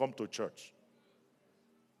 you don't come to church.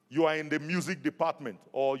 You are in the music department,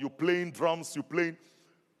 or you playing drums, you playing.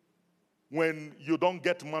 When you don't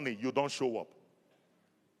get money, you don't show up.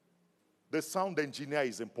 The sound engineer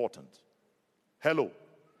is important. Hello.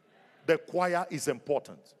 The choir is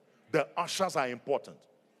important. The ushers are important.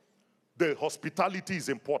 The hospitality is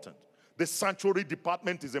important. The sanctuary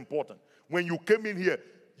department is important. When you came in here,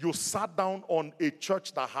 you sat down on a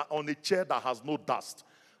on a chair that has no dust.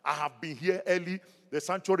 I have been here early. The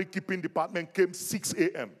sanctuary keeping department came 6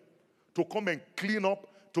 a.m. to come and clean up,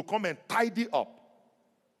 to come and tidy up.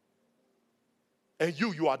 And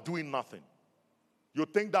you are doing nothing. You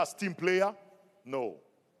think that's team player? No.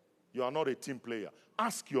 You are not a team player.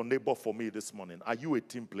 Ask your neighbor for me this morning. Are you a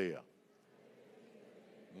team player?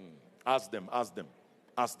 Ask them, ask them,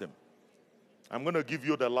 ask them. I'm going to give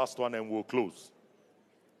you the last one and we'll close.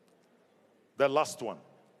 The last one.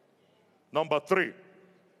 Number 3.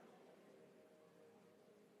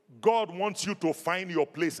 God wants you to find your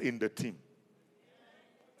place in the team.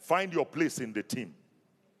 Find your place in the team.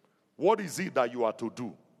 What is it that you are to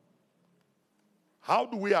do? How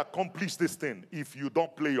do we accomplish this thing if you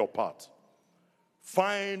don't play your part?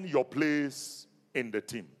 Find your place in the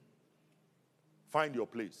team. Find your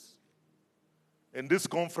place. In this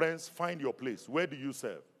conference, find your place. Where do you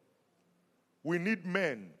serve? We need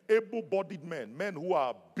men, able-bodied men, men who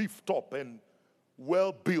are beefed up and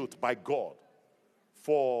well-built by God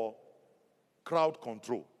for crowd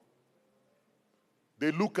control.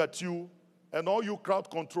 They look at you, and all you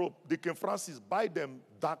crowd control, Deacon Francis, buy them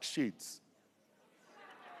dark shades.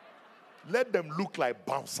 Let them look like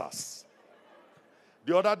bouncers.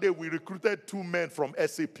 The other day, we recruited 2 men from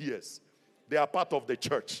SAPS. They are part of the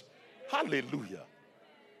church. Hallelujah.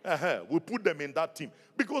 We put them in that team.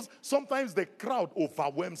 Because sometimes the crowd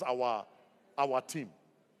overwhelms our team.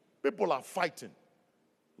 People are fighting.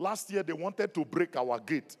 Last year, they wanted to break our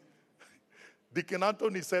gate. Deacon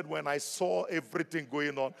Anthony said, when I saw everything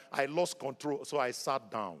going on, I lost control. So I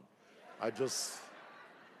sat down. I just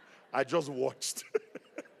watched.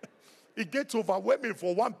 It gets overwhelming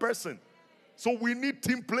for one person. So we need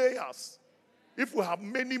team players. If we have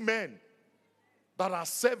many men that are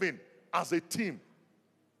serving as a team,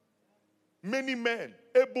 many men,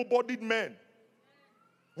 able-bodied men,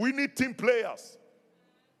 we need team players.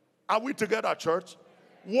 Are we together, church?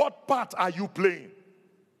 What part are you playing?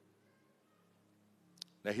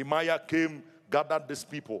 Nehemiah came, gathered these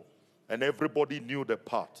people, and everybody knew the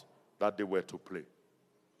part that they were to play.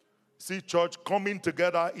 See, church, coming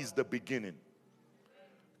together is the beginning.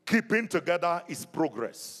 Keeping together is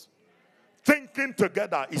progress. Thinking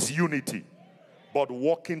together is unity. But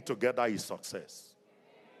walking together is success.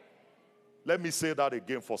 Let me say that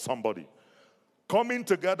again for somebody. Coming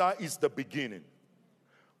together is the beginning.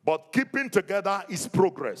 But keeping together is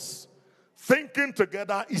progress. Thinking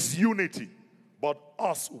together is unity. But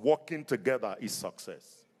us walking together is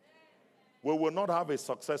success. We will not have a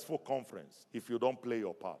successful conference if you don't play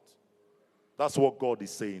your part. That's what God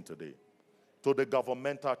is saying today. To the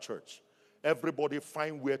governmental church, everybody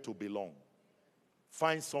find where to belong.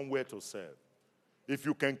 Find somewhere to serve. If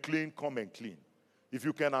you can clean, come and clean. If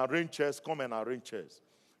you can arrange chairs, come and arrange chairs.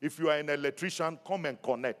 If you are an electrician, come and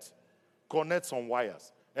connect. Connect some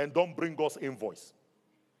wires. And don't bring us invoice.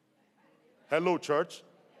 Hello, church.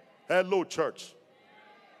 Hello, church.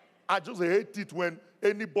 I just hate it when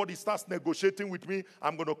anybody starts negotiating with me.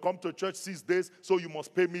 I'm going to come to church 6 days, so you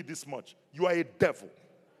must pay me this much. You are a devil.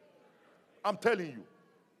 I'm telling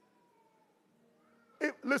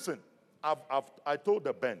you. Listen, I told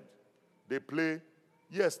the band, they play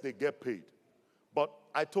Yes, they get paid. But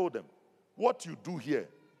I told them, what you do here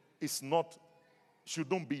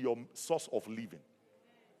shouldn't be your source of living.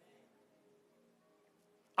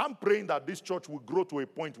 I'm praying that this church will grow to a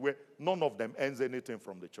point where none of them earns anything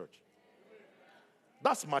from the church.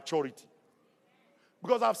 That's maturity.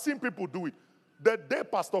 Because I've seen people do it. The day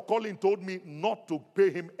Pastor Colin told me not to pay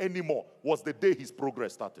him anymore was the day his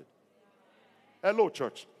progress started. Hello,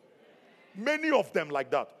 church. Many of them like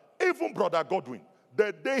that. Even Brother Godwin,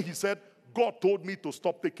 the day he said, God told me to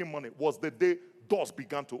stop taking money, was the day doors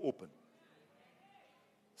began to open.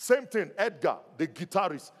 Same thing, Edgar, the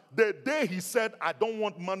guitarist. The day he said, I don't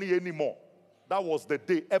want money anymore, that was the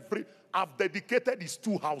day. I've dedicated his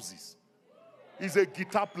 2 houses. He's a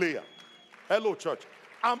guitar player. Hello, church.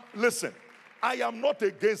 Listen, I am not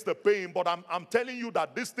against the paying, but I'm telling you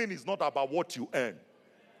that this thing is not about what you earn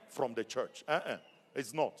from the church.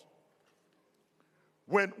 It's not.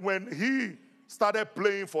 When he started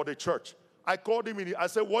playing for the church, I called him in. I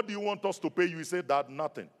said, what do you want us to pay you? He said, Dad,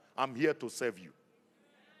 nothing. I'm here to serve you.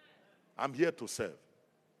 I'm here to serve.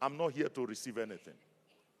 I'm not here to receive anything.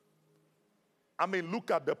 I mean, look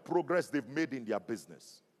at the progress they've made in their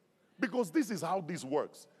business. Because this is how this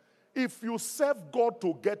works. If you serve God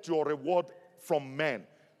to get your reward from men,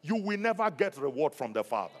 you will never get reward from the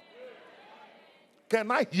Father. Can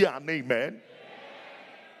I hear an amen?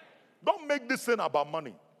 Don't make this thing about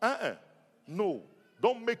money. No,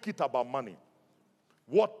 don't make it about money.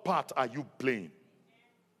 What part are you playing?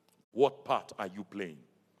 What part are you playing?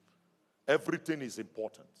 Everything is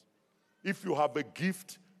important. If you have a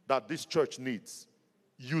gift that this church needs,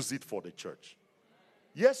 use it for the church.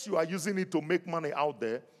 Yes, you are using it to make money out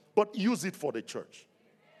there, but use it for the church.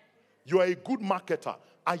 You are a good marketer.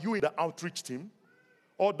 Are you in the outreach team?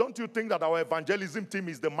 Or don't you think that our evangelism team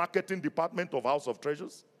is the marketing department of House of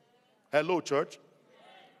Treasures? Hello, church.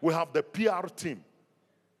 We have the PR team.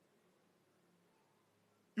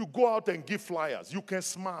 You go out and give flyers. You can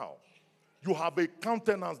smile. You have a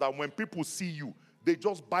countenance that when people see you, they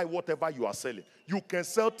just buy whatever you are selling. You can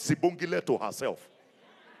sell Sibongile to herself.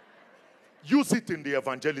 Use it in the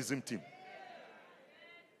evangelism team.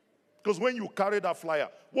 Because when you carry that flyer,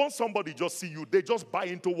 once somebody just see you, they just buy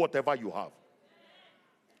into whatever you have.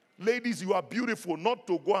 Ladies, you are beautiful, not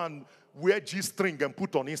to go and wear G-string and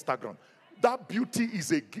put on Instagram. That beauty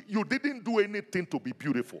is you didn't do anything to be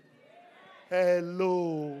beautiful.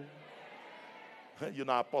 Hello. You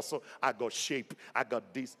know, Apostle, I got shape, I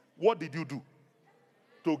got this. What did you do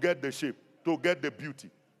to get the shape, to get the beauty?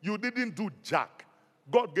 You didn't do jack.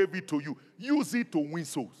 God gave it to you. Use it to win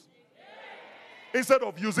souls. Instead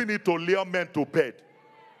of using it to lure men to bed.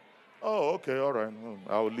 Oh, okay, all right.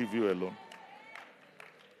 I'll leave you alone.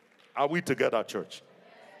 Are we together, church?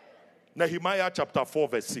 Nehemiah chapter 4,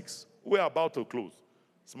 verse 6. We're about to close.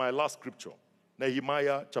 It's my last scripture.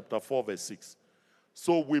 Nehemiah chapter 4, verse 6.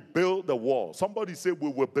 So we build the wall. Somebody say we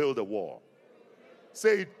will build the wall.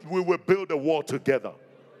 Say it, we will build the wall together.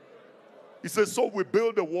 He says, so we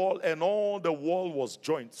build the wall and all the wall was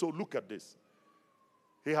joined. So look at this.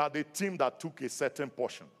 He had a team that took a certain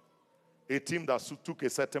portion. A team that took a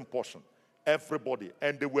certain portion. Everybody.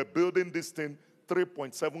 And they were building this thing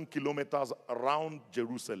 3.7 kilometers around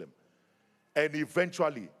Jerusalem. And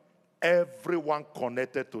eventually, everyone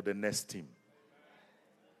connected to the next team.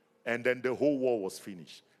 And then the whole wall was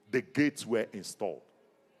finished. The gates were installed.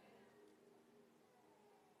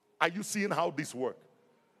 Are you seeing how this works?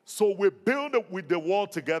 So we build it with the wall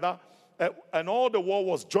together, and all the wall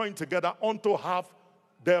was joined together unto half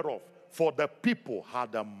thereof. For the people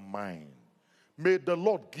had a mind. May the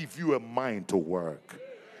Lord give you a mind to work.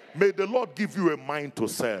 May the Lord give you a mind to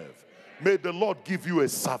serve. May the Lord give you a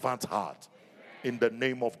servant heart. In the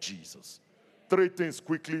name of Jesus. 3 things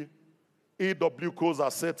quickly. E.W. Tozer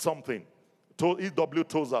said something. E.W.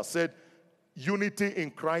 Tozer said, unity in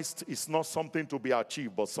Christ is not something to be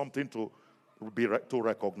achieved, but something to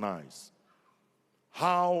recognize.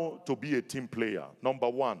 How to be a team player? Number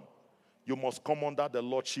 1, you must come under the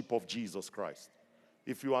lordship of Jesus Christ.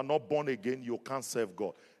 If you are not born again, you can't serve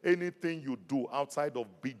God. Anything you do outside of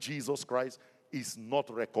Jesus Christ is not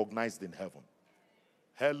recognized in heaven.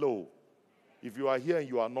 Hello. If you are here and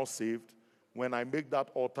you are not saved, when I make that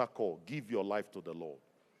altar call, give your life to the Lord.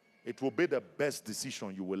 It will be the best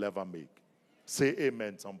decision you will ever make. Say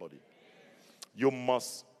amen, somebody. You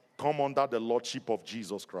must come under the lordship of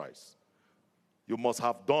Jesus Christ. You must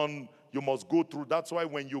go through. That's why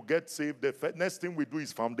when you get saved, the next thing we do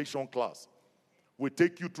is foundation class. We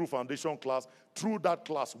take you through foundation class. Through that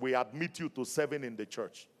class, we admit you to serving in the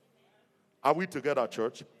church. Are we together,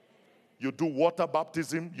 church? You do water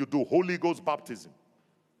baptism. You do Holy Ghost baptism.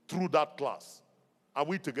 Through that class. Are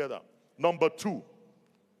we together? Number 2,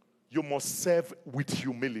 you must serve with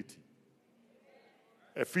humility.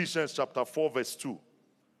 Ephesians chapter 4 verse 2.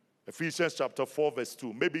 Ephesians chapter 4 verse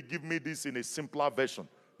 2. Maybe give me this in a simpler version.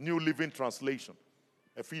 New Living Translation.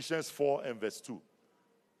 Ephesians 4 and verse 2.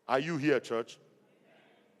 Are you here, church?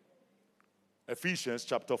 Ephesians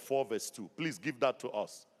chapter 4 verse 2. Please give that to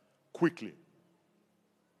us quickly.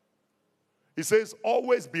 It says,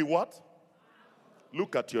 always be what?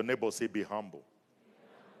 Look at your neighbor, say, be humble.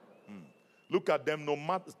 Look at them,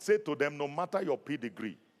 say to them, no matter your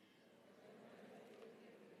pedigree,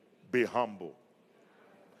 be humble.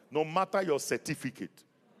 No matter your certificate,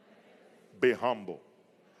 be humble.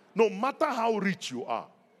 No matter how rich you are,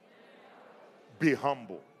 be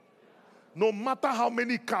humble. No matter how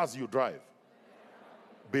many cars you drive,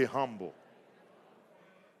 be humble.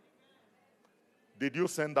 Did you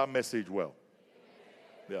send that message well?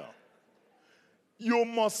 Yeah. You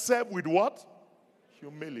must serve with what?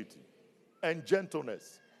 Humility and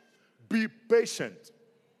gentleness. Be patient.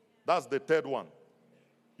 That's the third one.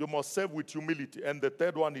 You must serve with humility. And the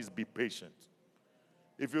third one is be patient.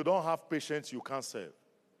 If you don't have patience, you can't serve.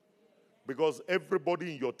 Because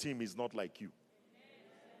everybody in your team is not like you.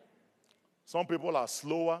 Some people are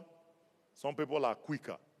slower. Some people are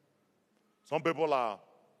quicker. Some people are,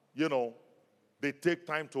 they take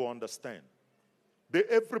time to understand.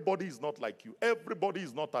 Everybody is not like you. Everybody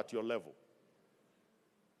is not at your level.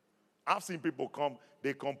 I've seen people come,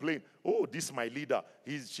 they complain, oh, this is my leader.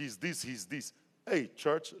 She's this, he's this. Hey,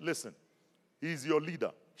 church, listen. He's your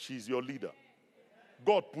leader. She's your leader.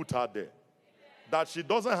 God put her there. That she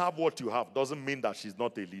doesn't have what you have doesn't mean that she's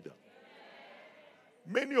not a leader.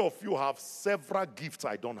 Many of you have several gifts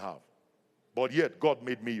I don't have. But yet, God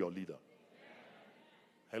made me your leader.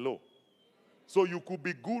 Hello. So you could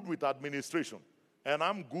be good with administration. And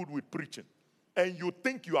I'm good with preaching. And you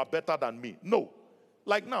think you are better than me. No.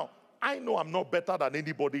 Like now, I know I'm not better than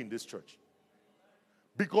anybody in this church.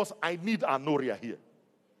 Because I need Anoria here.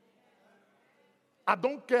 I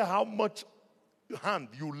don't care how much hand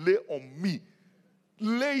you lay on me.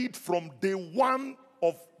 Lay it from day 1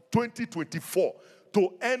 of 2024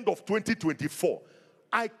 to end of 2024.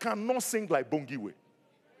 I cannot sing like Bongiwe.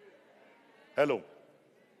 Hello.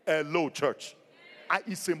 Hello, church.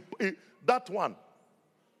 That one.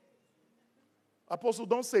 Apostle,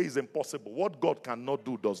 don't say it's impossible. What God cannot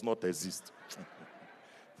do does not exist.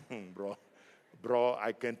 Bro,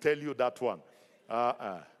 I can tell you that one.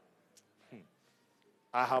 I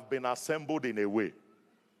have been assembled in a way.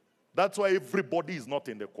 That's why everybody is not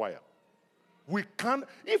in the choir. We can't,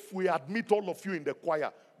 if we admit all of you in the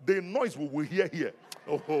choir, the noise we will hear here.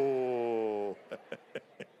 Oh.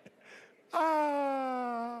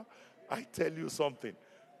 I tell you something.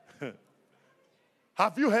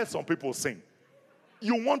 Have you heard some people sing?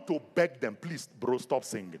 You want to beg them, please, bro, stop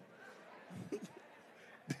singing.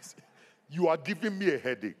 You are giving me a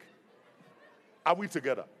headache. Are we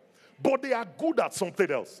together? But they are good at something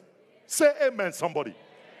else. Say amen, somebody.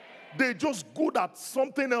 They're just good at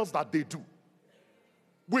something else that they do.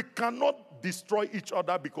 We cannot destroy each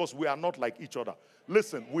other because we are not like each other.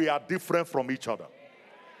 Listen, we are different from each other.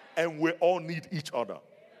 And we all need each other.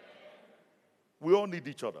 We all need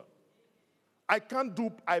each other.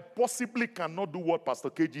 I possibly cannot do what Pastor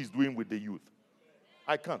KG is doing with the youth.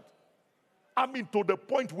 I can't. I mean, to the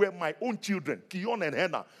point where my own children, Kion and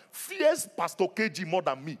Hannah, fears Pastor KG more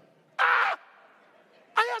than me.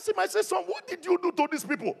 I asked him, I said, son, what did you do to these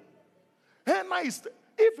people?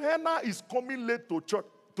 If Hannah is coming late to church,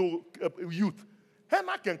 to youth,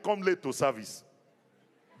 Hannah can come late to service.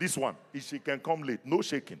 This one, if she can come late, no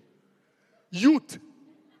shaking. Youth,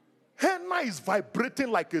 Hannah is vibrating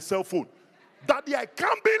like a cell phone. Daddy, I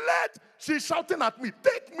can't be late. She's shouting at me,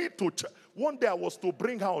 take me to church. One day I was to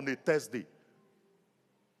bring her on a Thursday.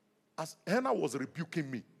 As Hannah was rebuking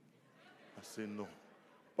me, I said, no.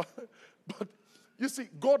 But you see,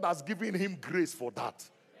 God has given him grace for that.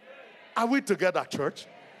 Are we together, church?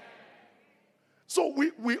 So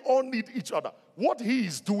we all need each other. What he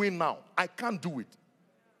is doing now, I can't do it.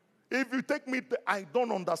 If you take me, I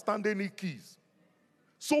don't understand any keys.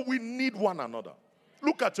 So we need one another.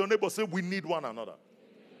 Look at your neighbor, say, we need one another.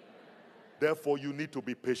 Therefore, you need to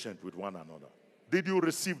be patient with one another. Did you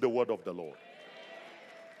receive the word of the Lord?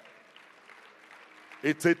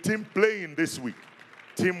 It's a team playing this week.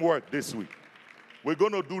 Teamwork this week. We're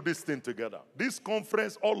going to do this thing together. This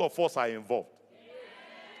conference, all of us are involved.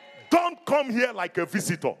 Don't come here like a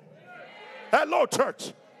visitor. Hello,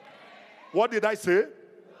 church. What did I say?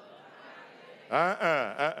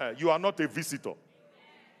 You are not a visitor.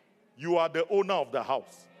 You are the owner of the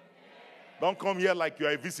house. Don't come here like you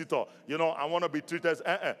are a visitor. I want to be treated.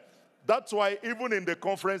 That's why even in the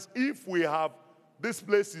conference, if we have This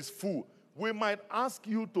place is full. We might ask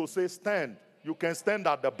you to say stand. You can stand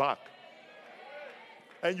at the back.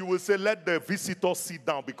 And you will say, let the visitors sit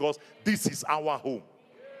down because this is our home.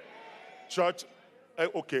 Church,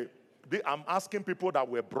 okay, I'm asking people that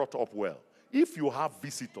were brought up well. If you have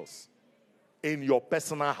visitors in your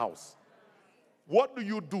personal house, what do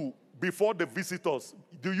you do before the visitors?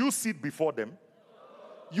 Do you sit before them?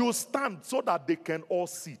 You stand so that they can all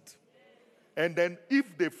sit. And then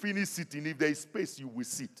if they finish sitting, if there is space, you will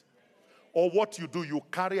sit. Or what you do, you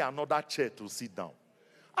carry another chair to sit down.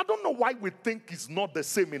 I don't know why we think it's not the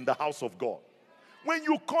same in the house of God. When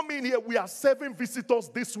you come in here, we are 7 visitors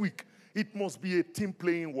this week. It must be a team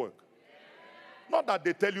playing work. Not that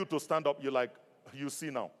they tell you to stand up. You're like, you see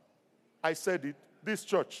now. I said it. This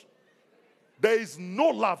church. There is no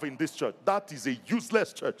love in this church. That is a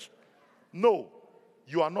useless church. No,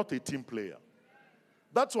 you are not a team player.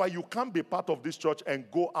 That's why you can't be part of this church and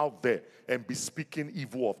go out there and be speaking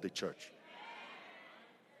evil of the church.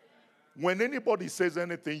 When anybody says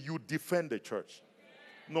anything, you defend the church.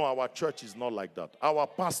 No, our church is not like that. Our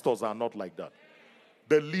pastors are not like that.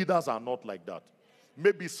 The leaders are not like that.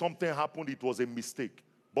 Maybe something happened, it was a mistake.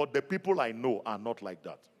 But the people I know are not like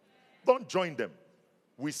that. Don't join them.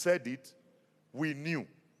 We said it. We knew.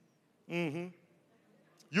 You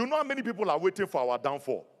know how many people are waiting for our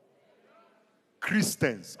downfall?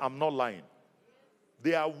 Christians. I'm not lying.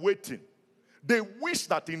 They are waiting. They wish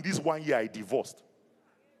that in this 1 year I divorced.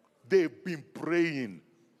 They've been praying.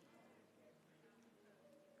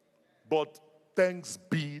 But thanks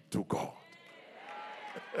be to God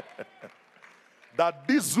that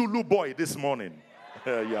this Zulu boy this morning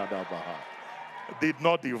did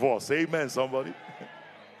not divorce. Amen, somebody.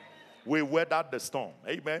 We weathered the storm.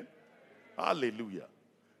 Amen. Hallelujah.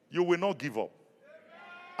 You will not give up.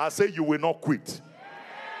 I say you will not quit.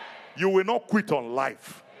 You will not quit on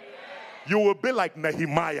life. You will be like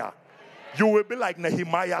Nehemiah. You will be like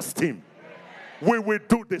Nehemiah's team. We will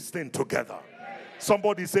do this thing together.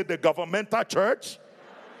 Somebody said the governmental church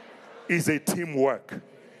is a teamwork.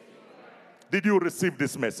 Did you receive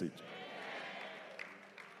this message?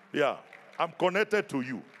 Yeah. I'm connected to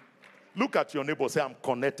you. Look at your neighbor. Say, I'm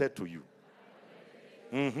connected to you.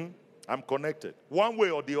 I'm connected. One way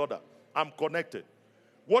or the other, I'm connected.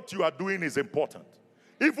 What you are doing is important.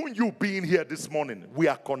 Even you being here this morning, we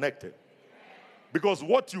are connected. Because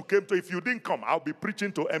what you came to, if you didn't come, I'll be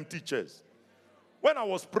preaching to empty chairs. When I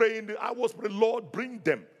was praying, Lord, bring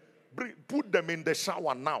them. Put them in the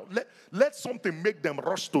shower now. Let something make them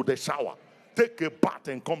rush to the shower. Take a bath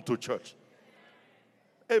and come to church.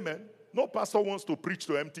 Amen. No pastor wants to preach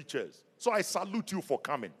to empty chairs. So I salute you for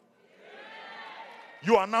coming.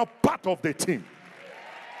 You are now part of the team.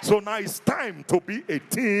 So now it's time to be a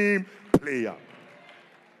team player.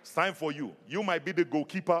 It's time for you. You might be the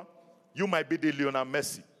goalkeeper. You might be the Lionel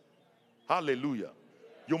Messi. Hallelujah.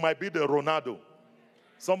 You might be the Ronaldo.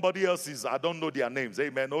 Somebody else is, I don't know their names.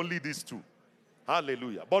 Amen. Only these two.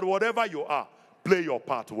 Hallelujah. But whatever you are, play your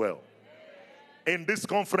part well. In this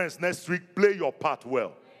conference next week, play your part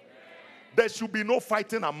well. There should be no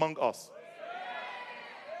fighting among us.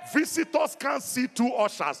 Visitors can't see 2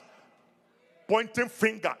 ushers pointing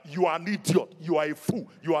finger. You are an idiot. You are a fool.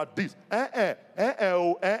 You are this.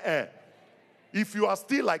 If you are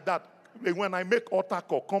still like that, when I make altar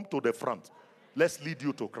call, come to the front. Let's lead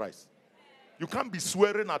you to Christ. You can't be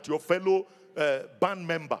swearing at your fellow band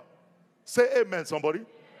member. Say amen, somebody. Amen.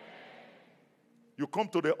 You come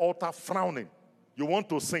to the altar frowning. You want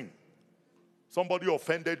to sing. Somebody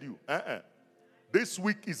offended you. This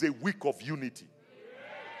week is a week of unity.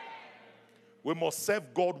 We must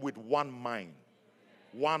serve God with one mind,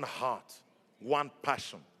 one heart, one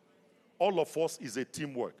passion. All of us is a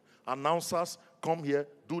teamwork. Announcers come here,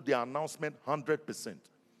 do the announcement 100%.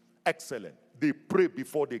 Excellent. They pray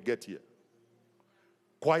before they get here.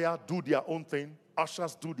 Choir do their own thing.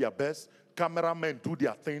 Ushers do their best. Cameramen do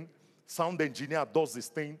their thing. Sound engineer does his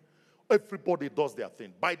thing. Everybody does their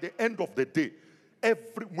thing. By the end of the day,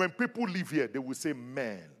 when people leave here, they will say,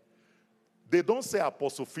 man. They don't say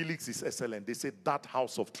Apostle Felix is excellent. They say that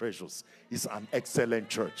house of treasures is an excellent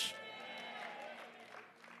church.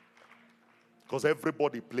 Because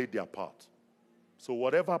everybody played their part. So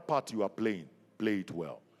whatever part you are playing, play it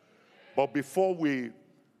well. But before we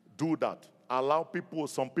do that, allow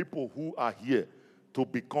some people who are here to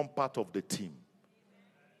become part of the team.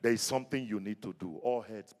 There is something you need to do. All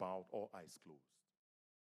heads bowed, all eyes closed.